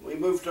 We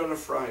moved on a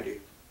Friday,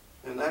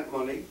 and that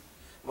Monday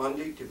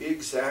to be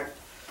exact,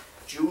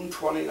 June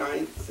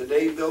 29th, the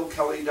day Bill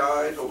Kelly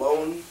died,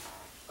 alone,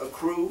 a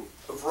crew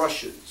of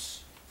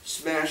Russians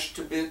smashed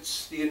to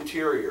bits the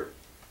interior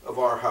of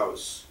our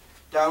house,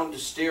 down to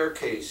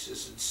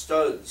staircases and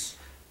studs.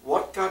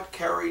 What got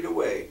carried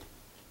away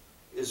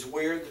is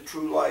where the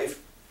true life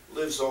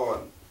lives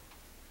on.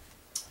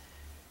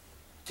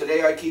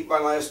 Today I keep my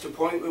last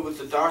appointment with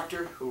the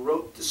doctor who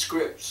wrote the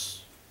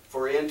scripts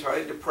for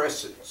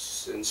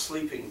antidepressants and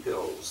sleeping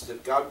pills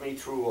that got me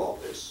through all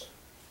this.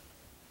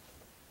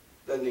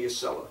 Then the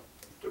Acela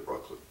to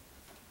Brooklyn.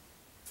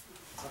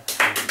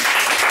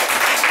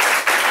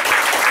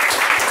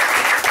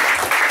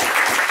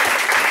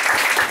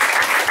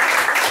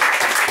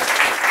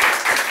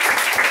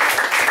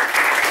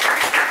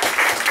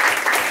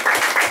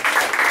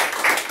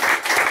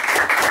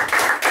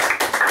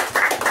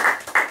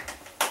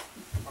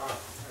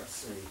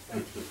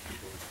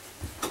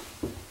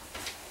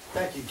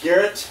 Thank you,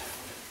 Gerrit.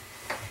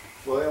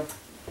 William.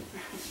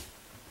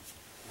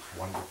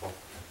 Wonderful.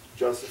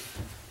 Joseph.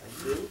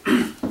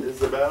 Thank you.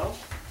 Isabel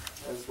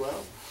as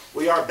well.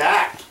 We are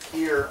back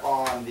here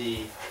on the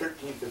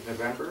 13th of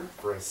November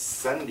for a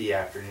Sunday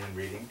afternoon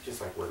reading,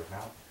 just like word of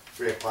mouth,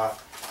 3 o'clock,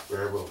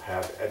 where we'll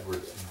have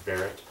Edward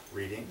Barrett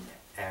reading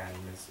and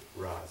Ms.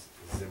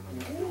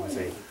 Seidman, who was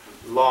a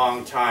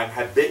long-time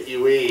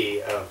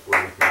habituee of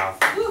Word of Mouth,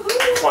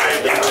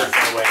 quietly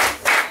working away.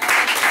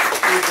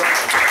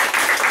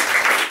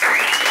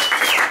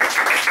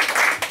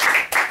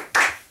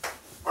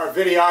 Our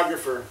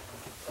videographer,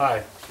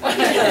 Hi.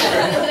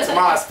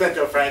 Tomas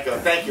Pinto Franco.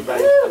 Thank you,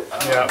 buddy.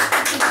 Yeah.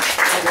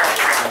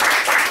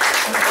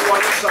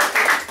 Want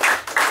something?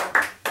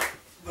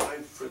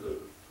 Mine for the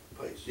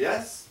place.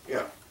 Yes?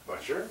 Yeah. Well,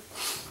 sure.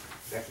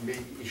 That can be,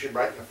 you should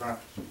write in the front.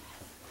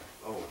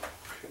 Oh.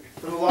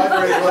 For the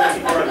library,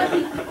 William Corbett.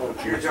 Oh,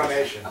 your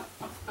donation.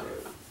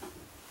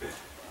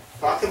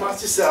 Talk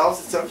amongst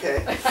yourselves, it's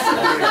okay.